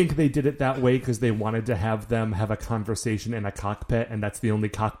 I think they did it that way because they wanted to have them have a conversation in a cockpit, and that's the only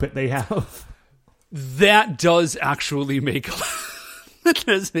cockpit they have. That does actually make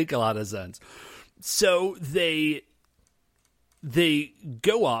a lot of sense. So they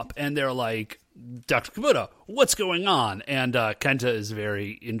go up and they're like, Dr. Kubota, what's going on? And Kenta is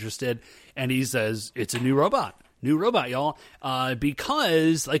very interested, and he says, it's a new robot, y'all,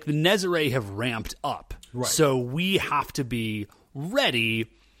 because like the Nezare have ramped up. Right. So we have to be ready.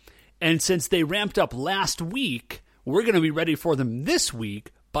 And since they ramped up last week, we're going to be ready for them this week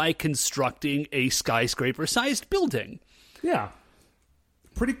by constructing a skyscraper-sized building. Yeah.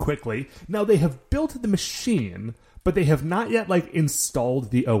 Pretty quickly. Now, they have built the machine, but they have not yet, like, installed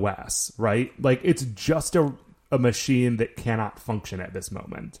the OS, right? Like, it's just a machine that cannot function at this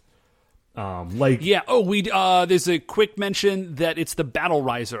moment. There's a quick mention that it's the Battle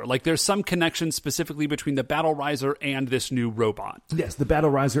Riser. Like, there's some connection specifically between the Battle Riser and this new robot. Yes, the Battle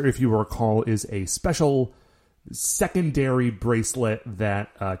Riser, if you recall, is a special secondary bracelet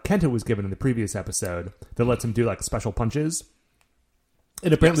that Kenta was given in the previous episode that lets him do, like, special punches.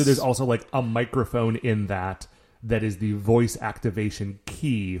 And apparently there's also, like, a microphone in that is the voice activation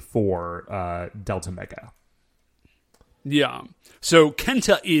key for Delta Mega. Yeah. So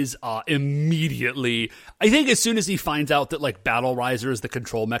Kenta is immediately... I think as soon as he finds out that, like, Battle Riser is the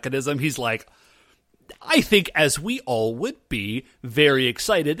control mechanism, he's like... I think, as we all would be, very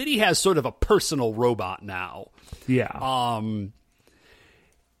excited that he has sort of a personal robot now. Yeah.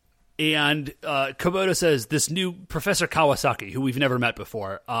 And Kubota says, this new Professor Kawasaki, who we've never met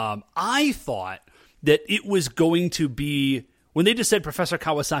before, I thought that it was going to be, when they just said Professor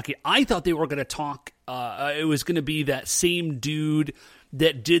Kawasaki, I thought they were going to talk, it was going to be that same dude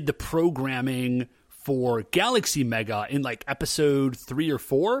that did the programming for Galaxy Mega in like episode 3 or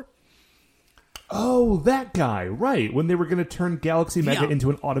 4. Oh, that guy, right. When they were going to turn Galaxy Mega into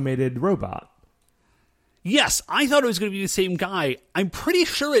an automated robot. Yes, I thought it was going to be the same guy. I'm pretty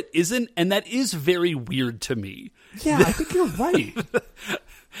sure it isn't, and that is very weird to me. Yeah, I think you're right.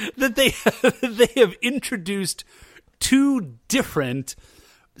 That they have introduced two different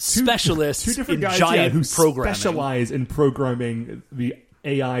specialists in guys, giant who programming. Specialize in programming the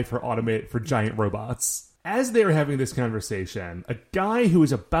AI for giant robots. As they're having this conversation, a guy who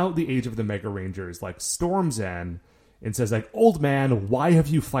is about the age of the Mega Rangers like storms in and says, like, old man, why have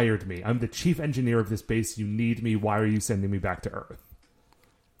you fired me? I'm the chief engineer of this base. You need me. Why are you sending me back to Earth?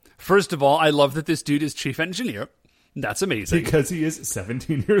 First of all, I love that this dude is chief engineer. That's amazing. Because he is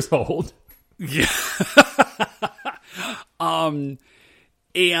 17 years old. Yeah.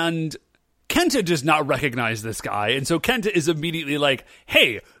 And Kenta does not recognize this guy. And so Kenta is immediately like,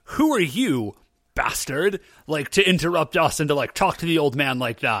 hey, who are you, bastard? Like, to interrupt us and to, like, talk to the old man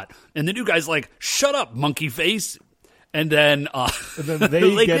like that. And the new guy's like, shut up, monkey face. And then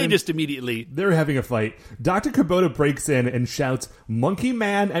they just immediately... They're having a fight. Dr. Kubota breaks in and shouts, Monkey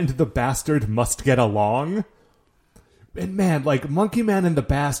Man and the Bastard must get along. And man, like, Monkey Man and the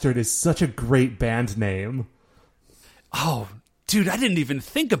Bastard is such a great band name. Oh, dude, I didn't even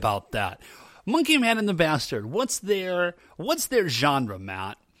think about that. Monkey Man and the Bastard. What's their genre,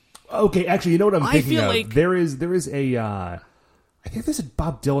 Matt? Okay, actually, you know what I'm thinking of? Like... There is a... I think there's a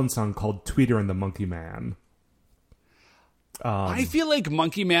Bob Dylan song called Tweeter and the Monkey Man. I feel like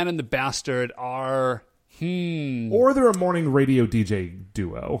Monkey Man and the Bastard are... Or they're a morning radio DJ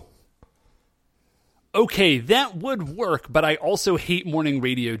duo. Okay, that would work, but I also hate morning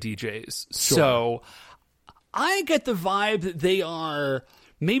radio DJs. Sure. So I get the vibe that they are...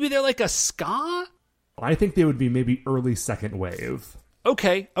 Maybe they're like a ska? I think they would be maybe early second wave.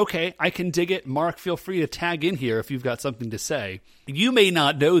 Okay, I can dig it. Mark, feel free to tag in here if you've got something to say. You may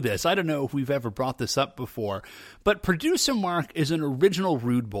not know this. I don't know if we've ever brought this up before, but producer Mark is an original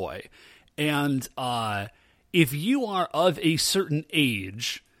Rude Boy. And if you are of a certain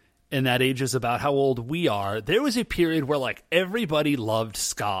age, and that age is about how old we are, there was a period where, like, everybody loved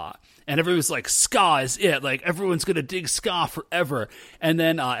ska. And everybody was like, ska is it. Like, everyone's going to dig ska forever. And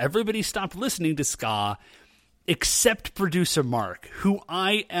then everybody stopped listening to ska, except producer Mark, who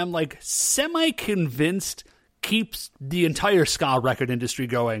I am, like, semi-convinced keeps the entire ska record industry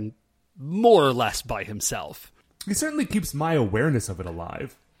going more or less by himself. He certainly keeps my awareness of it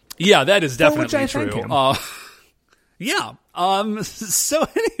alive. Yeah, that is definitely which I true. thank him. Yeah. So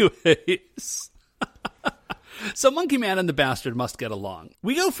anyways. So Monkey Man and the Bastard must get along.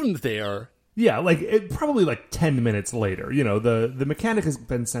 We go from there. Yeah, probably 10 minutes later. You know, the mechanic has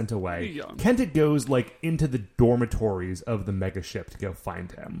been sent away. Yeah. Kenta goes, into the dormitories of the megaship to go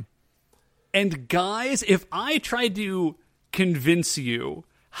find him. And guys, if I tried to convince you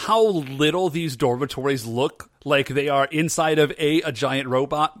how little these dormitories look like they are inside of A, a giant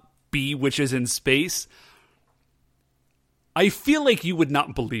robot, B, which is in space, I feel like you would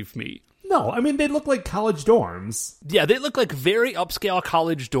not believe me. No, I mean, they look like college dorms. Yeah, they look like very upscale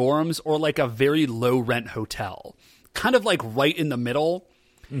college dorms or like a very low-rent hotel. Kind of like right in the middle.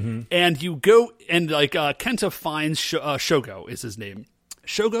 Mm-hmm. And you go, and Kenta finds Shogo is his name.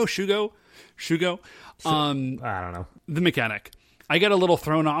 Shugo? I don't know. The mechanic. I get a little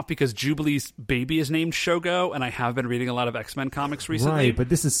thrown off because Jubilee's baby is named Shogo, and I have been reading a lot of X-Men comics recently. Right, but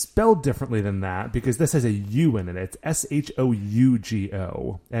this is spelled differently than that because this has a U in it. It's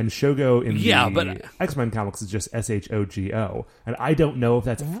Shougo. And Shogo in the X-Men comics is just Shogo. And I don't know if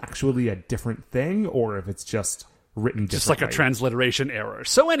that's actually a different thing or if it's just written differently. Just like a transliteration error.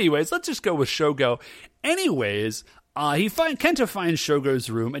 So anyways, let's just go with Shogo. Anyways, Kenta finds Shogo's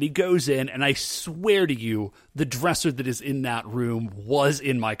room, and he goes in, and I swear to you, the dresser that is in that room was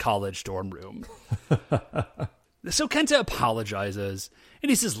in my college dorm room. So Kenta apologizes, and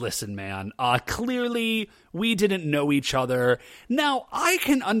he says, listen, man, clearly we didn't know each other. Now, I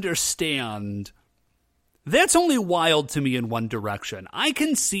can understand. That's only wild to me in one direction. I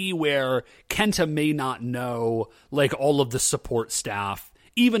can see where Kenta may not know, all of the support staff,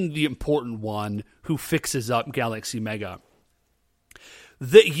 even the important one who fixes up Galaxy Mega.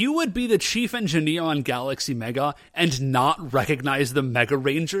 That you would be the chief engineer on Galaxy Mega and not recognize the Mega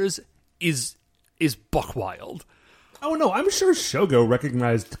Rangers is buck wild. Oh no, I'm sure Shogo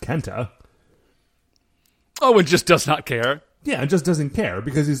recognized Kenta. Oh, and just does not care. Yeah, and just doesn't care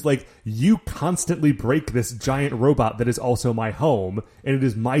because he's like, you constantly break this giant robot that is also my home, and it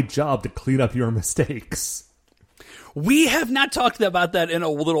is my job to clean up your mistakes. We have not talked about that in a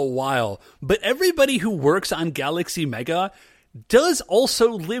little while, but everybody who works on Galaxy Mega does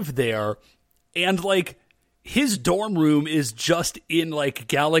also live there, and, his dorm room is just in,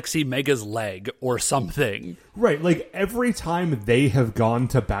 Galaxy Mega's leg or something. Right, every time they have gone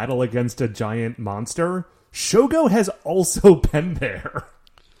to battle against a giant monster, Shogo has also been there.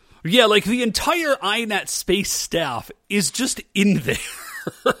 Yeah, the entire INET space staff is just in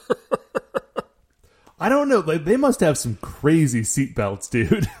there. I don't know. They must have some crazy seatbelts,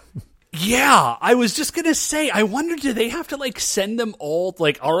 dude. Yeah, I was just going to say, I wonder, do they have to, send them all,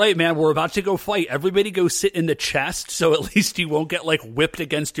 all right, man, we're about to go fight. Everybody go sit in the chest so at least you won't get, whipped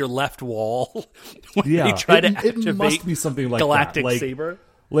against your left wall when they try to activate it must be something like Galactic that. Saber.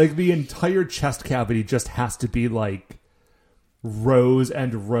 The entire chest cavity just has to be, rows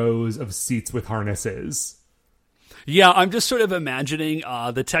and rows of seats with harnesses. Yeah, I'm just sort of imagining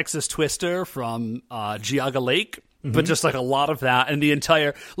the Texas Twister from Geauga Lake, but just a lot of that, and the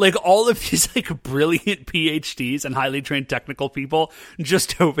entire, all of these brilliant PhDs and highly trained technical people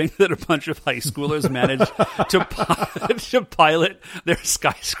just hoping that a bunch of high schoolers manage to pilot their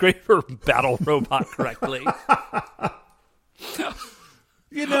skyscraper battle robot correctly.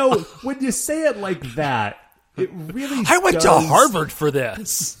 You know, when you say it like that, it really I went to Harvard for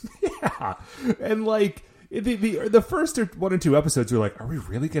this. Yeah, and the first one or two episodes, we're like, are we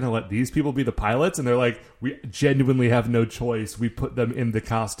really going to let these people be the pilots? And they're like, we genuinely have no choice. We put them in the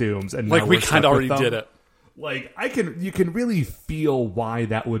costumes, and now we kind of already did it. You can really feel why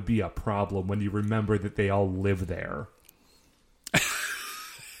that would be a problem when you remember that they all live there.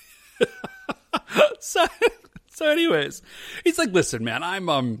 So anyways, he's like, listen, man,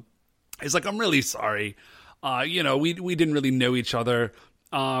 I'm really sorry. We didn't really know each other.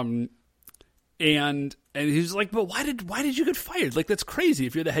 And he's like, but why did you get fired? That's crazy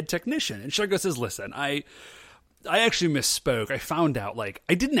if you're the head technician. And Shogo says, listen, I actually misspoke. I found out,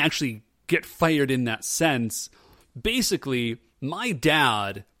 I didn't actually get fired in that sense. Basically, my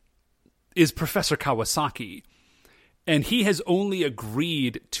dad is Professor Kawasaki, and he has only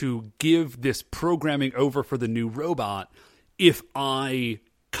agreed to give this programming over for the new robot if I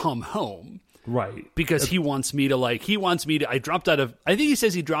come home. Right. Because he wants me to, I dropped out of, I think he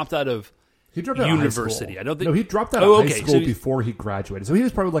says he dropped out of university. High I don't think. No, he dropped out of high school before he graduated. So he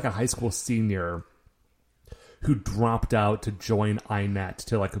was probably like a high school senior who dropped out to join INET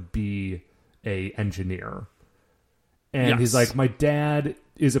to be a engineer. And he's like, my dad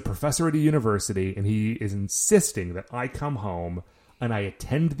is a professor at a university, and he is insisting that I come home and I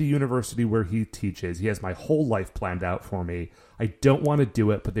attend the university where he teaches. He has my whole life planned out for me. I don't want to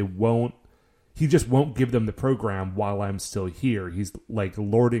do it, but he just won't give them the program while I'm still here. He's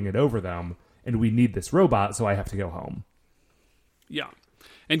lording it over them, and we need this robot, so I have to go home. Yeah.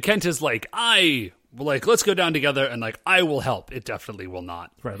 And Kent is let's go down together, and I will help. It definitely will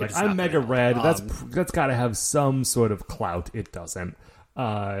not. Right. I'm Mega Red. That's got to have some sort of clout. It doesn't.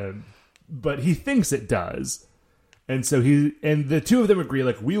 But he thinks it does. And so the two of them agree,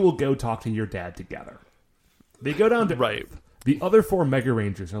 we will go talk to your dad together. They go down to Earth. The other 4 Mega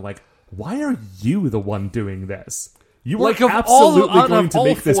Rangers are like, why are you the one doing this? You were absolutely going to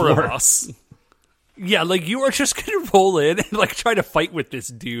make this work. Yeah, you are just going to roll in and try to fight with this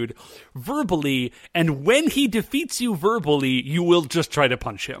dude verbally, and when he defeats you verbally, you will just try to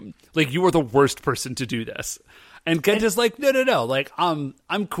punch him. You are the worst person to do this. And Kent is like, no,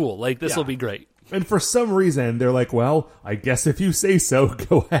 I'm cool. This will be great. And for some reason, they're like, well, I guess if you say so,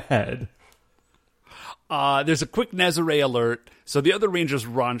 go ahead. There's a quick Nezare alert, so the other Rangers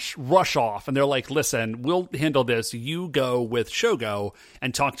rush off, and they're like, listen, we'll handle this. You go with Shogo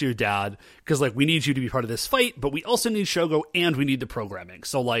and talk to your dad, because, we need you to be part of this fight, but we also need Shogo, and we need the programming.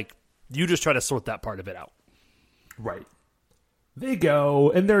 So, you just try to sort that part of it out. Right. They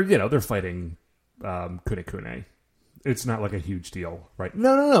go, and they're fighting Kunekune. It's not, a huge deal, right?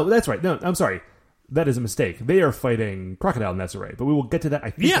 No, that's right. No, I'm sorry. That is a mistake. They are fighting Crocodile Nezare, but we will get to that,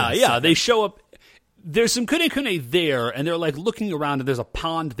 I think. Yeah, they show up. There's some Kunekune there, and they're looking around, and there's a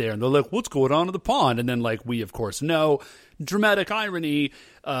pond there, and they're like, what's going on in the pond? And then we of course know, dramatic irony,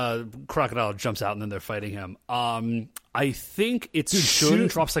 Crocodile jumps out, and then they're fighting him. I think it's Shun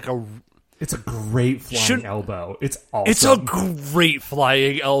drops it's a great flying elbow. It's awesome. It's a great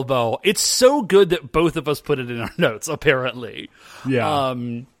flying elbow. It's so good that both of us put it in our notes, apparently. Yeah.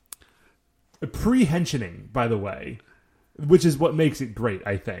 Prehensioning, by the way. Which is what makes it great,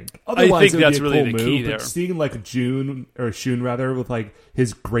 I think. Otherwise, I think that's it would really be a cool the key move, there. But seeing Shun with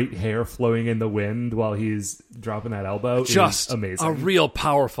his great hair flowing in the wind while he's dropping that elbow is amazing. A real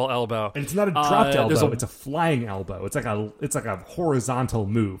powerful elbow. And it's not a dropped elbow; it's a flying elbow. It's like a horizontal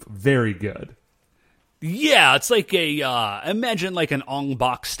move. Very good. Yeah, it's imagine an Ong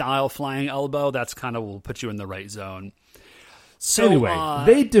Bak style flying elbow. That's kind of will put you in the right zone. So anyway,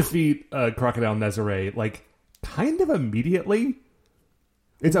 they defeat Crocodile Nezare kind of immediately.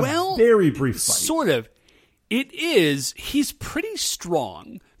 It's a very brief fight. Sort of. It is. He's pretty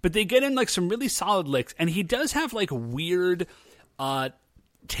strong, but they get in some really solid licks, and he does have weird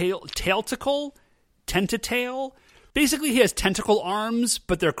tentacle. Basically, he has tentacle arms,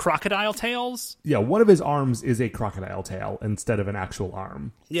 but they're crocodile tails. Yeah, one of his arms is a crocodile tail instead of an actual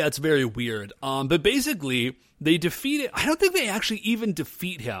arm. Yeah, it's very weird. But basically, they defeat it. I don't think they actually even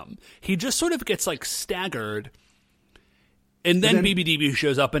defeat him. He just sort of gets staggered, and then BBDB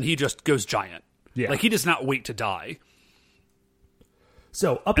shows up, and he just goes giant. Yeah, he does not wait to die.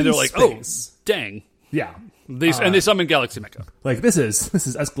 So and they're space, oh, dang. Yeah, and they summon Galaxy Mecha. This is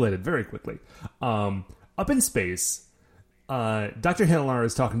escalated very quickly. Up in space, Dr. Hanalari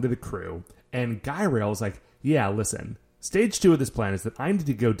is talking to the crew, and Guirail is like, yeah, listen, stage 2 of this plan is that I need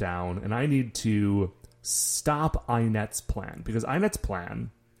to go down, and I need to stop INET's plan, because INET's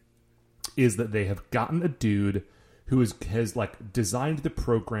plan is that they have gotten a dude who has designed the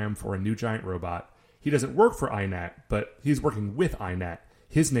program for a new giant robot. He doesn't work for INET, but he's working with INET.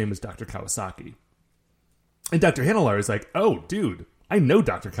 His name is Dr. Kawasaki. And Dr. Hanalari is like, oh, dude, I know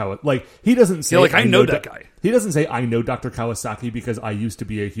Dr. Kawasaki. He doesn't say, I know that guy. He doesn't say, I know Dr. Kawasaki because I used to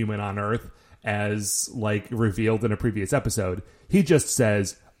be a human on Earth, as revealed in a previous episode. He just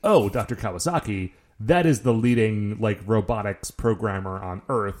says, oh, Dr. Kawasaki, that is the leading robotics programmer on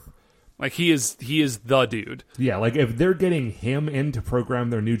Earth. He is the dude. Yeah, if they're getting him in to program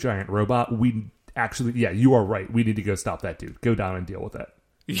their new giant robot, we actually, yeah, you are right. We need to go stop that dude. Go down and deal with it.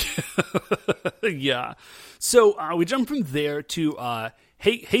 Yeah. So we jump from there to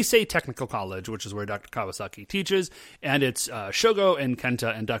Heisei Technical College, which is where Dr. Kawasaki teaches, and it's Shogo and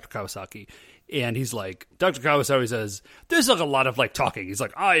Kenta and Dr. Kawasaki. And he's like, Dr. Kawasaki says, there's a lot of talking. He's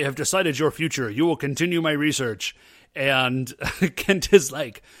like, I have decided your future. You will continue my research. And Kent is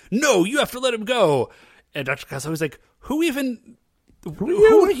like, no, you have to let him go. And Dr. Kawasaki's like, who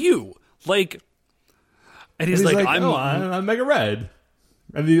are you? Like, and he's like, I'm Mega Red.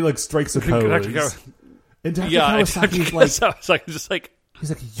 And he like strikes a pose. And Dr. Kawasaki's like, he's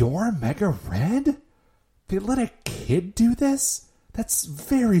like, you're Mega Red? They let a kid do this? That's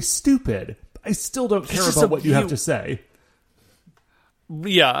very stupid. I still don't care about what you have to say.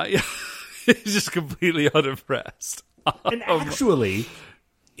 Yeah. He's just completely unimpressed. And actually,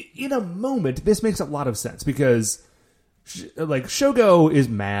 in a moment, this makes a lot of sense because, like, Shogo is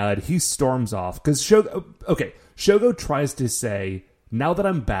mad. He storms off because Shogo tries to say, now that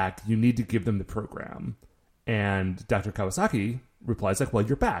I'm back, you need to give them the program. And Dr. Kawasaki replies like, well,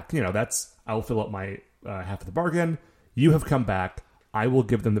 you're back. I'll fill up my half of the bargain. You have come back. I will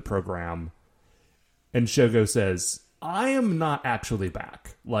give them the program. And Shogo says, I am not actually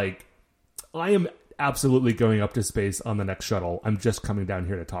back. Like, I am absolutely going up to space on the next shuttle. I'm just coming down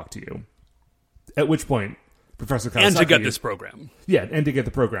here to talk to you. At which point, Professor Kawasaki... And to get this program. Yeah, and to get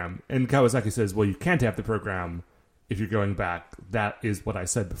the program. And Kawasaki says, well, you can't have the program if you're going back. That is what I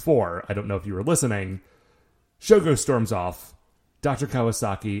said before. I don't know if you were listening. Shogo storms off. Dr.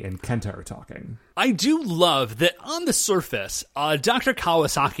 Kawasaki and Kenta are talking. I do love that on the surface, Dr.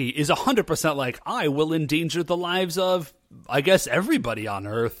 Kawasaki is 100% like, I will endanger the lives of, I guess, everybody on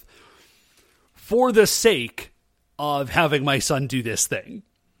Earth for the sake of having my son do this thing.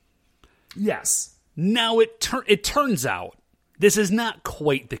 Yes. Now it turns out this is not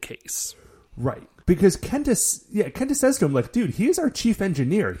quite the case. Right. Because Kenta says to him, like, dude, he is our chief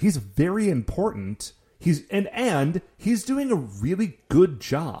engineer. He's very important. He's doing a really good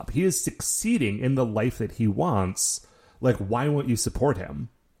job. He is succeeding in the life that he wants. Like, why won't you support him?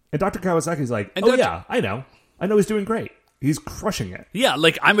 And Dr. Kawasaki's like, yeah, I know he's doing great. He's crushing it. Yeah,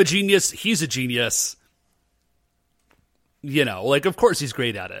 like, I'm a genius. He's a genius. Like, of course he's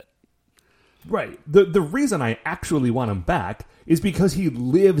great at it. Right. The reason I actually want him back is because he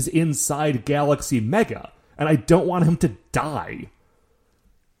lives inside Galaxy Mega, and I don't want him to die.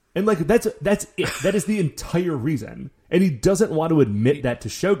 And, like, that's it. That is the entire reason. And he doesn't want to admit that to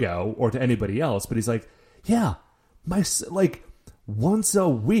Shogo or to anybody else, but he's like, yeah, once a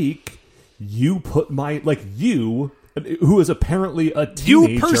week, you put you, who is apparently a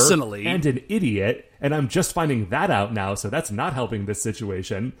teenager you personally and an idiot, and I'm just finding that out now, so that's not helping this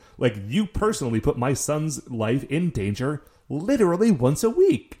situation. Like, you personally put my son's life in danger literally once a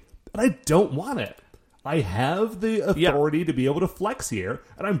week. And I don't want it. I have the authority to be able to flex here,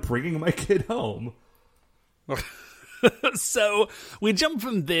 and I'm bringing my kid home. So we jump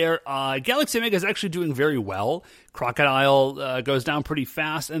from there. Galaxy Mega is actually doing very well. Crocodile goes down pretty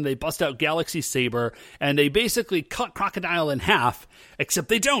fast, and they bust out Galaxy Saber, and they basically cut Crocodile in half, except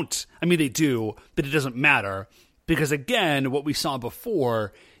they don't. I mean, they do, but it doesn't matter. Because, again, what we saw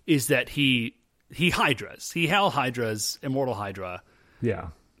before is that he Hydras. He Hell Hydras, Immortal Hydra. Yeah.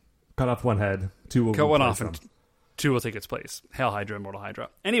 Cut off one head. Two will cut one off, and two will take its place. Hail Hydra, Immortal Hydra.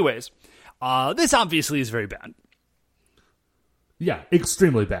 Anyways, this obviously is very bad. Yeah,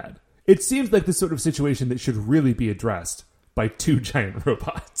 extremely bad. It seems like the sort of situation that should really be addressed by two giant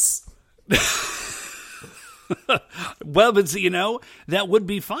robots. Well, but that would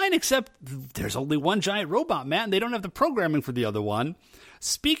be fine, except there's only one giant robot, Matt, and they don't have the programming for the other one.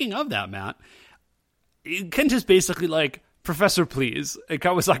 Speaking of that, Matt, Kent is basically like, Professor, please. And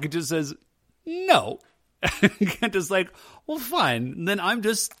Kawasaki just says, no. And Kent is like, well, fine. Then I'm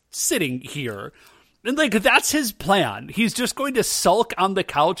just sitting here. And, like, that's his plan. He's just going to sulk on the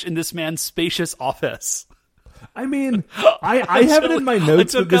couch in this man's spacious office. I mean, I have it in my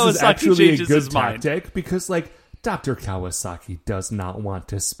notes that this is actually a good tactic because, like, Dr. Kawasaki does not want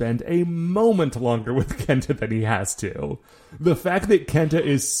to spend a moment longer with Kenta than he has to. The fact that Kenta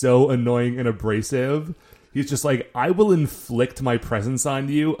is so annoying and abrasive, he's just like, I will inflict my presence on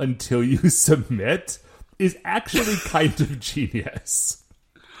you until you submit, is actually kind of genius.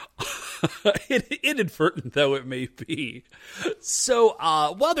 Inadvertent though it may be. So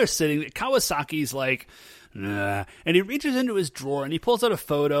while they're sitting, Kawasaki's like, nah, and he reaches into his drawer and he pulls out a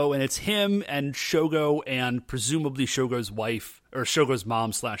photo, and it's him and Shogo and presumably Shogo's wife, or Shogo's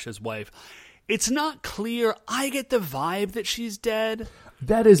mom / his wife. It's not clear. I get the vibe that she's dead.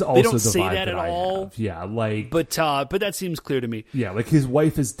 That is also they don't the say vibe that at I all. have. Yeah, like, but that seems clear to me. Yeah, like his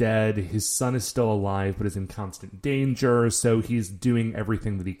wife is dead, his son is still alive, but is in constant danger. So he's doing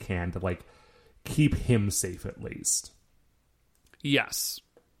everything that he can to like keep him safe, at least. Yes.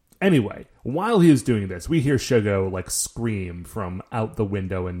 Anyway, while he is doing this, we hear Shogo like scream from out the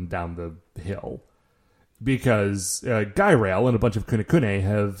window and down the hill because Gairail and a bunch of Kunekune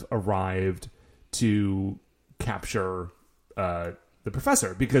have arrived to capture the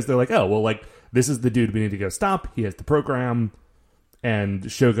professor, because they're like, oh, well, like, this is the dude we need to go stop. He has the program, and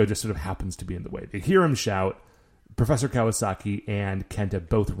Shogo just sort of happens to be in the way. They hear him shout. Professor Kawasaki and Kenta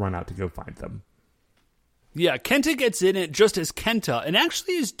both run out to go find them. Yeah, Kenta gets in it just as Kenta, and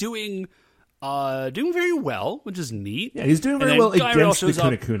actually is doing very well, which is neat. Yeah, he's doing very well against the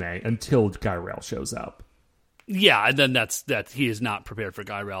Kunekune until Guirail shows up. Yeah, and then that's he is not prepared for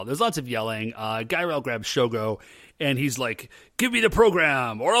Guirail. There's lots of yelling. Guirail grabs Shogo, and he's like, "Give me the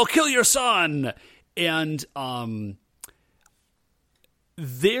program, or I'll kill your son." And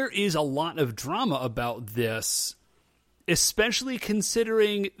there is a lot of drama about this, especially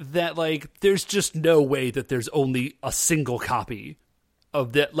considering that, like, there's just no way that there's only a single copy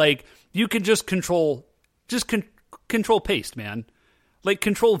of that. Like, you can just control paste, man. Like,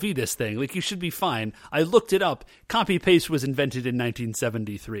 control V this thing. Like, you should be fine. I looked it up. Copy paste was invented in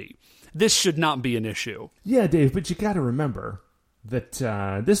 1973. This should not be an issue. Yeah, Dave, but you got to remember that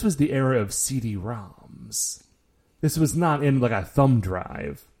this was the era of CD-ROMs. This was not in, like, a thumb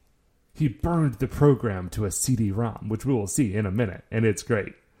drive. He burned the program to a CD-ROM, which we will see in a minute, and it's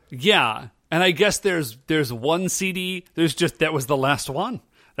great. Yeah, and I guess there's one CD. That was the last one.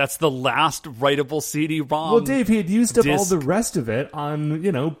 That's the last writable CD-ROM. Well, Dave, he had used up all the rest of it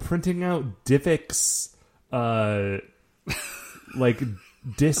on, printing out Divx, like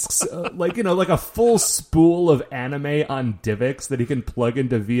discs, like a full spool of anime on Divx that he can plug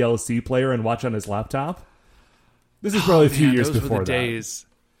into VLC player and watch on his laptop. This is probably a few years those before were the that. Days.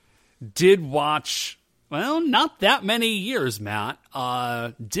 Did watch, well, not that many years, Matt.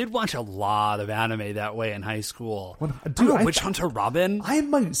 Did watch a lot of anime that way in high school. Witch Hunter Robin. I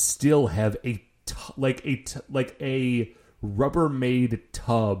might still have a Rubbermaid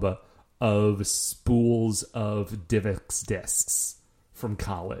tub of spools of Divx discs from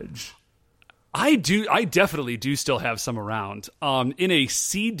college. I definitely do still have some around. In a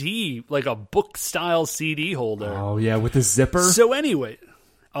CD, like a book style CD holder. Oh yeah, with a zipper. So anyway,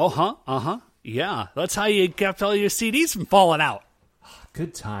 yeah, that's how you kept all your CDs from falling out.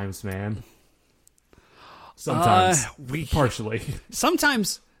 Good times, man. Sometimes, partially.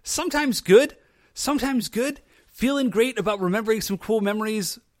 Sometimes good. Sometimes good. Feeling great about remembering some cool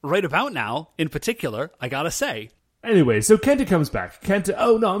memories right about now. In particular, I gotta say. Anyway, so Kenta comes back.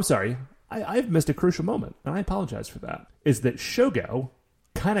 Oh no, I'm sorry. I've missed a crucial moment, and I apologize for that. Is that Shogo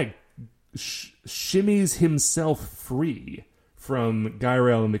kind of shimmies himself free from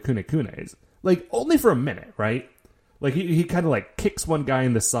Guirail and the Kunekunes. Like, only for a minute, right? Like, he kind of, like, kicks one guy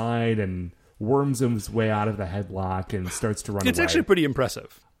in the side and worms his way out of the headlock and starts to run away. It's actually pretty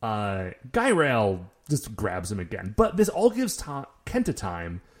impressive. Guirail just grabs him again. But this all gives Kenta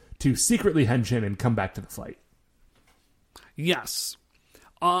time to secretly henshin and come back to the fight. Yes.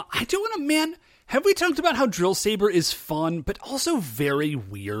 I do want to, man, have we talked about how Drill Saber is fun, but also very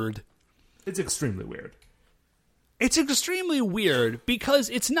weird? It's extremely weird. It's extremely weird because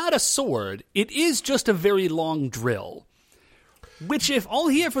it's not a sword. It is just a very long drill. Which, if all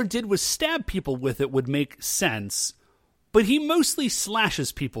he ever did was stab people with it, would make sense. But he mostly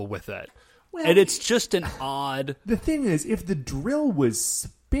slashes people with it. Well, and it's just an odd... The thing is, if the drill was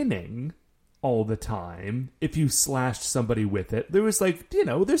spinning all the time, if you slashed somebody with it, there was like,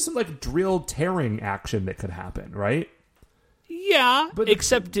 there's some like drill tearing action that could happen, right? Yeah, but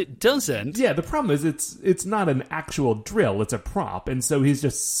except it doesn't. Yeah, the problem is it's not an actual drill, it's a prop, and so he's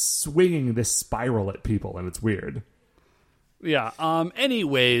just swinging this spiral at people, and it's weird. Yeah,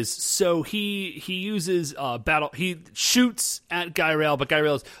 anyways, so he uses he shoots at Guirail, but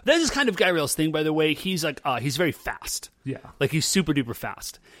that is kind of Guirail's thing, by the way. He's like, he's very fast. Yeah. Like, he's super duper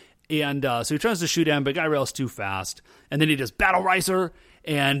fast. And so he tries to shoot him, but Guirail's too fast. And then he does Battle Riser,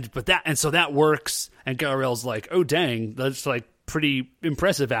 so that works. And Guirail's like, oh dang, that's like pretty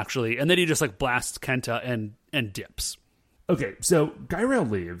impressive actually. And then he just like blasts Kenta and dips. Okay, so Guirail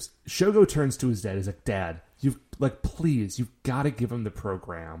leaves. Shogo turns to his dad. He's like, Dad, please, you've got to give him the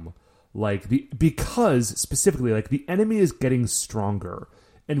program. Because specifically, the enemy is getting stronger,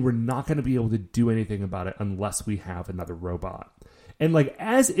 and we're not going to be able to do anything about it unless we have another robot. And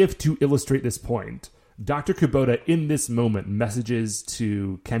as if to illustrate this point, Dr. Kubota in this moment messages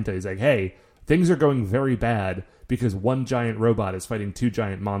to Kenta. He's like, hey, things are going very bad because one giant robot is fighting two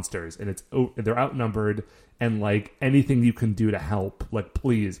giant monsters, and they're outnumbered, and anything you can do to help,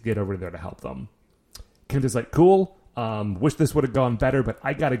 please get over there to help them. Kenta's like, cool, wish this would have gone better, but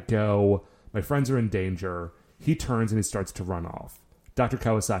I gotta go. My friends are in danger. He turns and he starts to run off. Dr.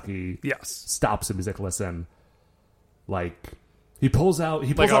 Kawasaki stops him. He's like, listen, he pulls out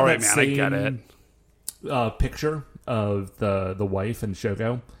all right, that man, same I get it. Picture of the wife and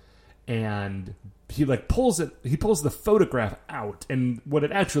Shogo, and he like pulls the photograph out, and what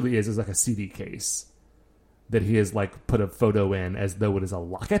it actually is like a CD case that he has like put a photo in as though it is a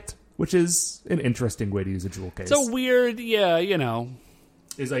locket, which is an interesting way to use a jewel case. So weird, yeah, you know.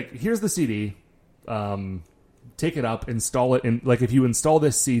 Is like, here's the CD, take it up, install it, and like if you install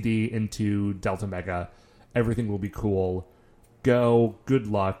this CD into Delta Mega, everything will be cool. Go, good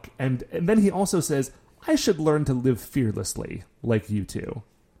luck. And then he also says, I should learn to live fearlessly like you two.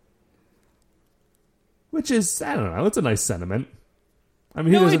 Which is, I don't know, it's a nice sentiment. I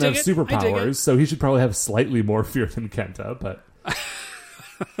mean, he doesn't have superpowers, so he should probably have slightly more fear than Kenta, but...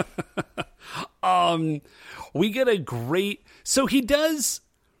 We get a great... So he does...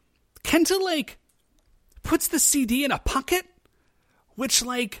 Kenta, like, puts the CD in a pocket, which,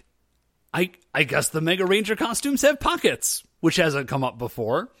 like, I guess the Mega Ranger costumes have pockets, which hasn't come up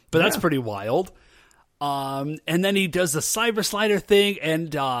before, but that's pretty wild. And then he does the Cyber Slider thing,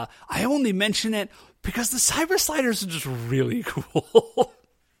 and I only mention it because the Cyber Sliders are just really cool.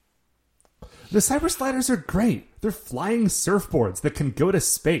 The Cyber Sliders are great. They're flying surfboards that can go to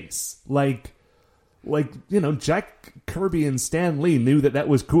space. Like, you know, Jack Kirby and Stan Lee knew that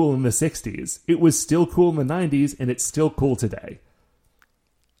was cool in the 60s. It was still cool in the 90s, and it's still cool today.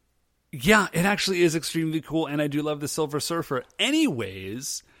 Yeah, it actually is extremely cool, and I do love the Silver Surfer.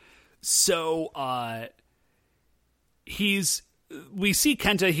 Anyways, so we see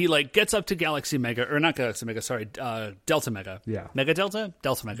Kenta, he like gets up to Galaxy Mega, or not Galaxy Mega, sorry, Delta Mega. Yeah. Mega Delta?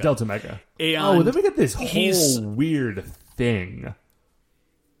 Delta Mega. Delta Mega. And then we get this whole weird thing.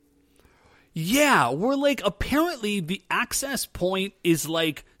 Yeah, we're like, apparently the access point is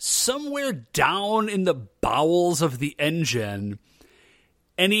like somewhere down in the bowels of the engine,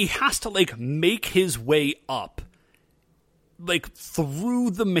 and he has to like make his way up, like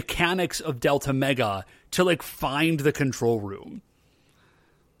through the mechanics of Delta Mega to like find the control room.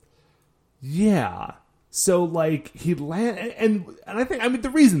 Yeah. So like he and I think, I mean, the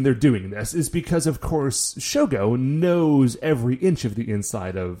reason they're doing this is because, of course, Shogo knows every inch of the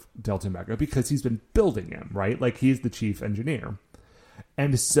inside of Delta Mega because he's been building him, right? Like, he's the chief engineer.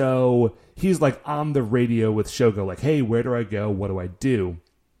 And so he's like on the radio with Shogo, like, hey, where do I go? What do I do?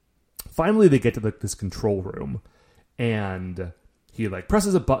 Finally, they get to like this control room, and he like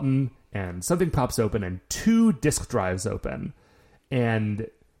presses a button and something pops open and 2 disk drives open. And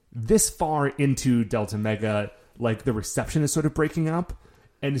this far into Delta Mega, like, the reception is sort of breaking up,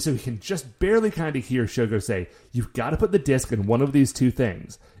 and so he can just barely kind of hear Shogo say, you've got to put the disk in one of these 2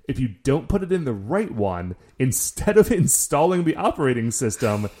 things. If you don't put it in the right one, instead of installing the operating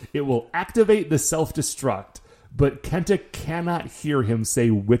system, it will activate the self-destruct, but Kenta cannot hear him say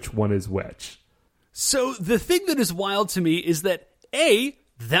which one is which. So the thing that is wild to me is that, A,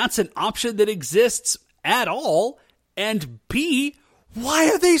 that's an option that exists at all, and B, why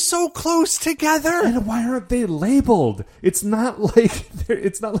are they so close together? And why aren't they labeled? It's not like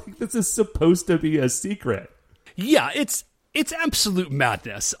this is supposed to be a secret. Yeah, it's absolute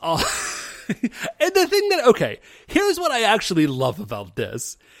madness. And the thing that, okay, here's what I actually love about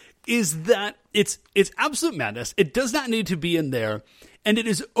this, is that it's absolute madness. It does not need to be in there, and it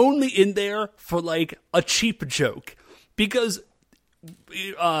is only in there for like a cheap joke, because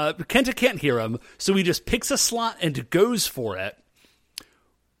Kenta can't hear him, so he just picks a slot and goes for it,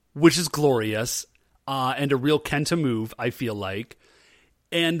 which is glorious, and a real Kenta move, I feel like.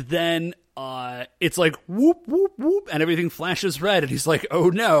 And then it's like, whoop, whoop, whoop, and everything flashes red, and he's like, oh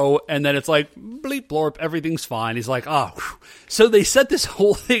no, and then it's like, bleep, blorp, everything's fine. He's like, oh, whew. So they set this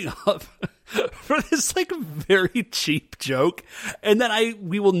whole thing up for this, like, very cheap joke, and then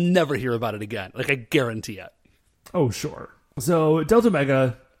we will never hear about it again. Like, I guarantee it. Oh, sure. So Delta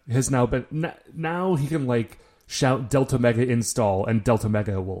Mega has now been, now he can, like, shout Delta Mega install, and Delta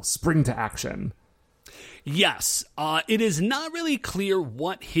Mega will spring to action. Yes. It is not really clear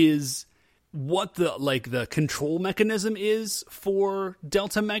what the control mechanism is for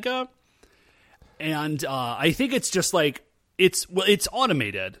Delta Mega. And I think it's just like, it's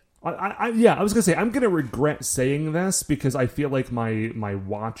automated. I was going to say, I'm going to regret saying this because I feel like my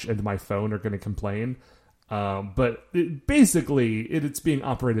watch and my phone are going to complain. But basically, it's being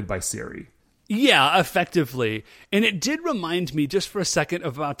operated by Siri. Yeah, effectively. And it did remind me just for a second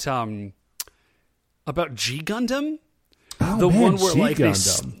about G Gundam. Oh, the man, one where G like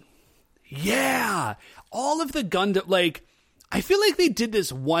Gundam. Yeah. All of the Gundam, like, I feel like they did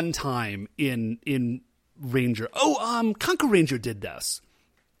this one time in Ranger. Oh, Conquer Ranger did this.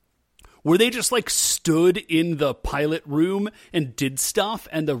 Where they just like stood in the pilot room and did stuff,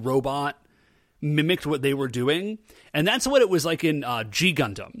 and the robot mimicked what they were doing. And that's what it was like in G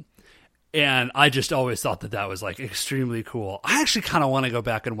Gundam. And I just always thought that was like extremely cool. I actually kind of want to go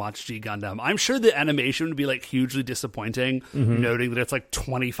back and watch G Gundam. I'm sure the animation would be like hugely disappointing, noting that it's like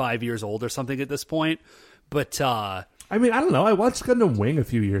 25 years old or something at this point. But I mean, I don't know. I watched Gundam Wing a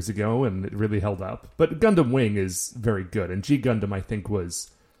few years ago, and it really held up. But Gundam Wing is very good, and G Gundam, I think,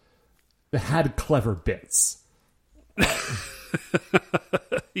 had clever bits.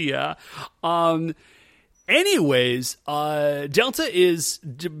 yeah. Anyways, Delta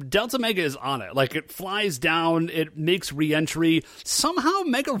Mega is on it. Like, it flies down, it makes re-entry. Somehow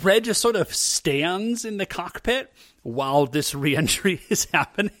Mega Red just sort of stands in the cockpit while this re-entry is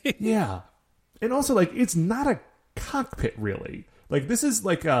happening. Yeah. And also, like, it's not a cockpit, really. Like, this is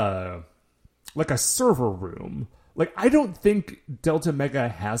like a server room. Like, I don't think Delta Mega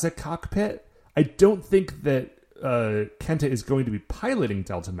has a cockpit. I don't think that Kenta is going to be piloting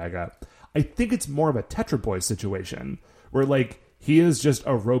Delta Mega. I think it's more of a Tetra Boy situation, where, like, he is just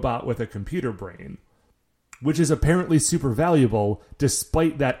a robot with a computer brain, which is apparently super valuable,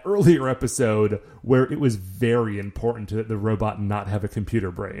 despite that earlier episode where it was very important that the robot not have a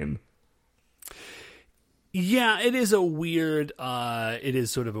computer brain. Yeah, it is a weird, it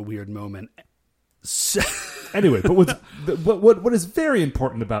is sort of a weird moment. So anyway, but what is very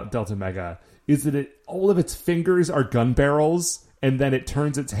important about Delta Mega is that all of its fingers are gun barrels, and then it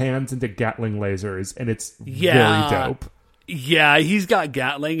turns its hands into Gatling lasers, and it's very dope. Yeah, he's got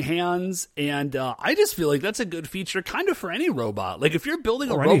Gatling hands, and I just feel like that's a good feature kind of for any robot. Like, if you're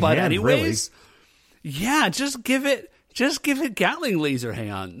building a robot anyways, really. Yeah, just give it Gatling laser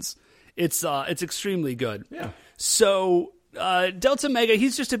hands. It's extremely good. Yeah. So Delta Mega,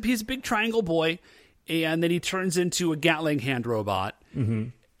 he's a big triangle boy, and then he turns into a Gatling hand robot,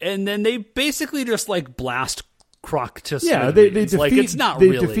 and then they basically just like blast Croc to smithereens. They defeat, like, it's not they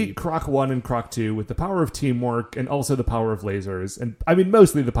really. defeat Croc 1 and Croc 2 with the power of teamwork and also the power of lasers. And I mean,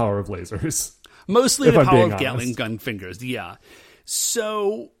 mostly the power of lasers. Mostly the power of Gatling gun fingers, yeah.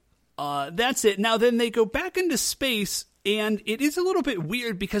 So that's it. Now then they go back into space, and it is a little bit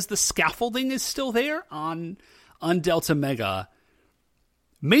weird because the scaffolding is still there on Delta Mega.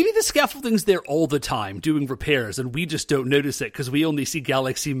 Maybe the scaffolding's there all the time doing repairs, and we just don't notice it because we only see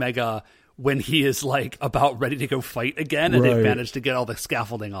Galaxy Mega when he is like about ready to go fight again, and they've managed to get all the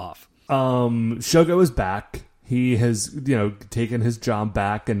scaffolding off. Shogo is back. He has, taken his job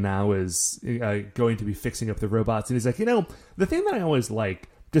back and now is going to be fixing up the robots. And he's like, the thing that I always like,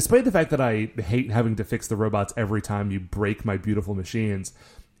 despite the fact that I hate having to fix the robots every time you break my beautiful machines,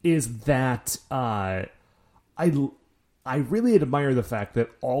 is that I really admire the fact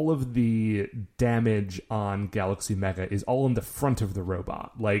that all of the damage on Galaxy Mega is all in the front of the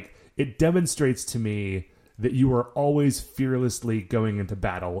robot. Like, it demonstrates to me that you are always fearlessly going into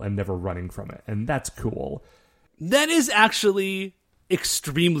battle and never running from it. And that's cool. That is actually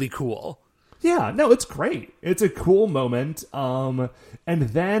extremely cool. Yeah, no, it's great. It's a cool moment. And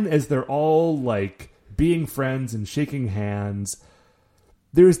then as they're all, like, being friends and shaking hands,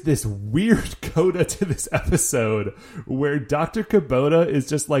 there's this weird coda to this episode where Dr. Kubota is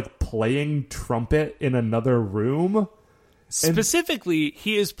just, like, playing trumpet in another room. Specifically,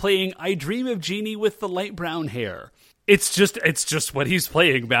 he is playing I Dream of Jeannie with the light brown hair. It's just what he's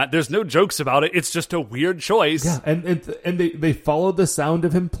playing, Matt. There's no jokes about it. It's just a weird choice. Yeah, and they follow the sound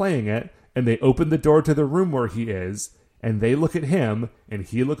of him playing it, and they open the door to the room where he is, and they look at him, and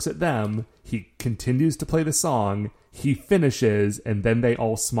he looks at them. He continues to play the song. He finishes, and then they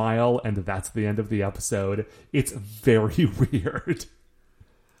all smile, and that's the end of the episode. It's very weird.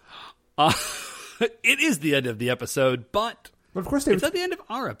 It is the end of the episode, but of course, Dave, it's not the end of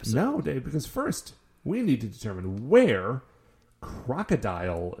our episode. No, Dave, because first we need to determine where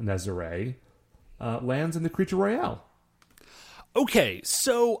Crocodile Nezare lands in the Creature Royale. Okay,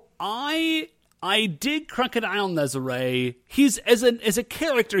 so I dig Crocodile Nezare. He's as a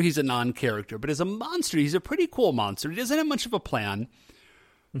character, he's a non-character, but as a monster, he's a pretty cool monster. He doesn't have much of a plan,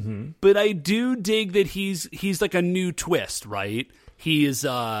 but I do dig that he's like a new twist, right? He is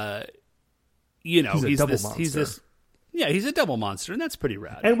he's a double monster, and that's pretty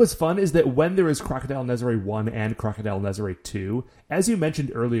rad. And what's fun is that when there is Crocodile Nezare 1 and Crocodile Nezare 2, as you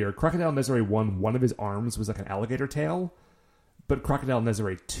mentioned earlier, Crocodile Nezare 1, one of his arms was like an alligator tail, but Crocodile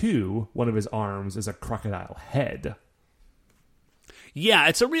Nezare 2, one of his arms is a crocodile head. Yeah,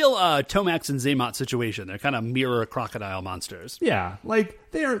 it's a real Tomax and Xamot situation. They're kind of mirror crocodile monsters. Yeah,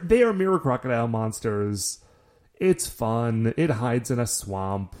 like they are mirror crocodile monsters. It's fun. It hides in a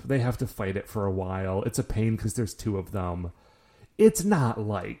swamp. They have to fight it for a while. It's a pain because there's two of them. It's not,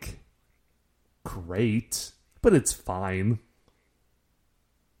 like, great, but it's fine.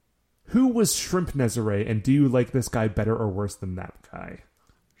 Who was Shrimp Nezare, and do you like this guy better or worse than that guy?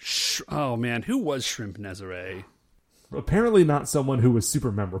 Oh man, who was Shrimp Nezare? Apparently not someone who was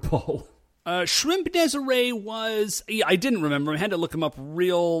super memorable. Shrimp Nezare was... Yeah, I didn't remember. I had to look him up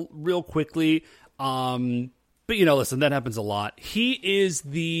real quickly. But, listen, that happens a lot. He is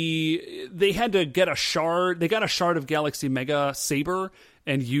They had to get a shard... They got a shard of Galaxy Mega Saber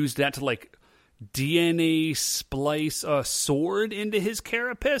and used that to, DNA splice a sword into his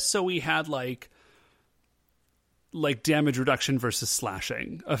carapace. So he had, damage reduction versus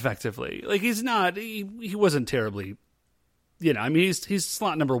slashing, effectively. He's not... He wasn't terribly... he's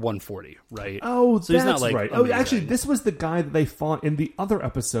slot number 140, right? Oh, so that's he's not, right. amazing. Oh, actually, this was the guy that they fought in the other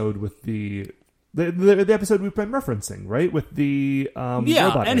episode with the episode we've been referencing, right? With the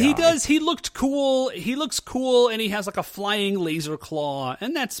robot and AI. he looked cool. He looks cool, and he has a flying laser claw,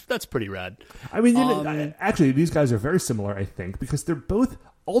 and that's pretty rad. I mean, actually, these guys are very similar, I think, because they're both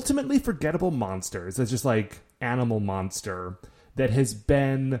ultimately forgettable monsters. It's just animal monster that has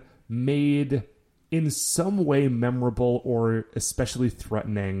been made in some way memorable or especially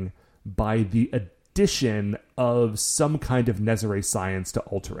threatening by the addition of some kind of Nezare science to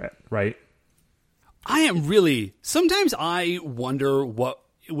alter it, right? Sometimes I wonder what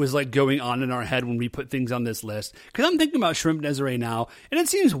was going on in our head when we put things on this list. Because I'm thinking about Shrimp Nezare now, and it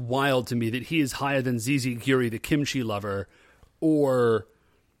seems wild to me that he is higher than ZZ Giri, the kimchi lover, or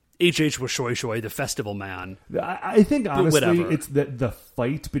H.H. Washoishoi, the festival man. I think, honestly, it's the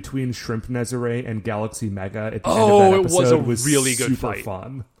fight between Shrimp Nezare and Galaxy Mega at the end of that episode was really good super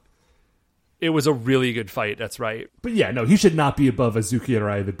fun. It was a really good fight, that's right. But yeah, no, he should not be above Azuki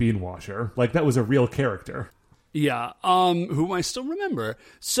Arai, the bean washer. That was a real character. Yeah, whom I still remember.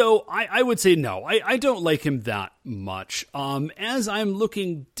 So I would say no, I don't like him that much. As I'm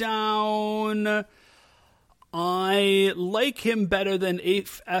looking down... I like him better than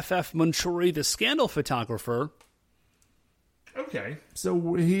FF Manchuri, the scandal photographer. Okay.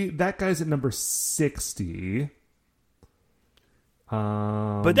 So that guy's at number 60.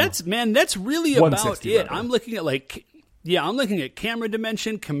 But that's really about it. Rather. I'm looking at Camera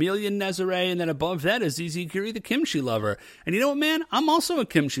Dimension, Chameleon Nezare, and then above that is ZZ Giri, the kimchi lover. And you know what, man? I'm also a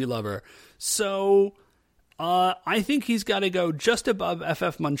kimchi lover. So... I think he's got to go just above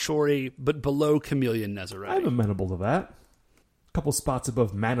FF Manchuri, but below Chameleon Nezare. I'm amenable to that. A couple spots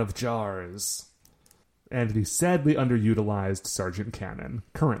above Man of Jars. And the sadly underutilized Sergeant Cannon,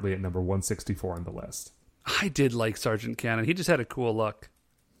 currently at number 164 on the list. I did like Sergeant Cannon. He just had a cool look.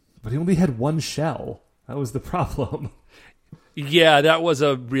 But he only had one shell. That was the problem. Yeah, that was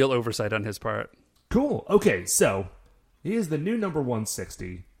a real oversight on his part. Cool. Okay, so he is the new number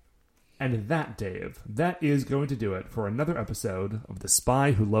 160. And that, Dave, that is going to do it for another episode of The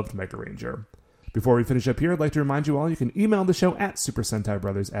Spy Who Loved Mega Ranger. Before we finish up here, I'd like to remind you all you can email the show at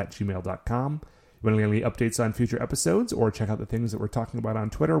supersentaibrothers@gmail.com. You want to get any updates on future episodes or check out the things that we're talking about on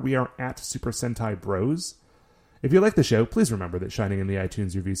Twitter, we are at Super Sentai Bros. If you like the show, please remember that shining in the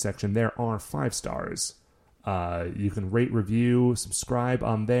iTunes review section, there are 5 stars. You can rate, review, subscribe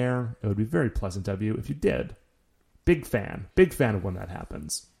on there. It would be very pleasant of you if you did. Big fan of when that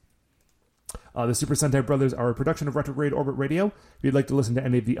happens. The Super Sentai Brothers are a production of Retrograde Orbit Radio. If you'd like to listen to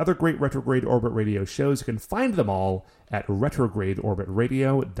any of the other great Retrograde Orbit Radio shows, you can find them all at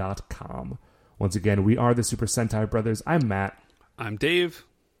retrogradeorbitradio.com. Once again, we are the Super Sentai Brothers. I'm Matt. I'm Dave.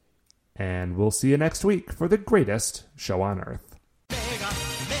 And we'll see you next week for the greatest show on Earth.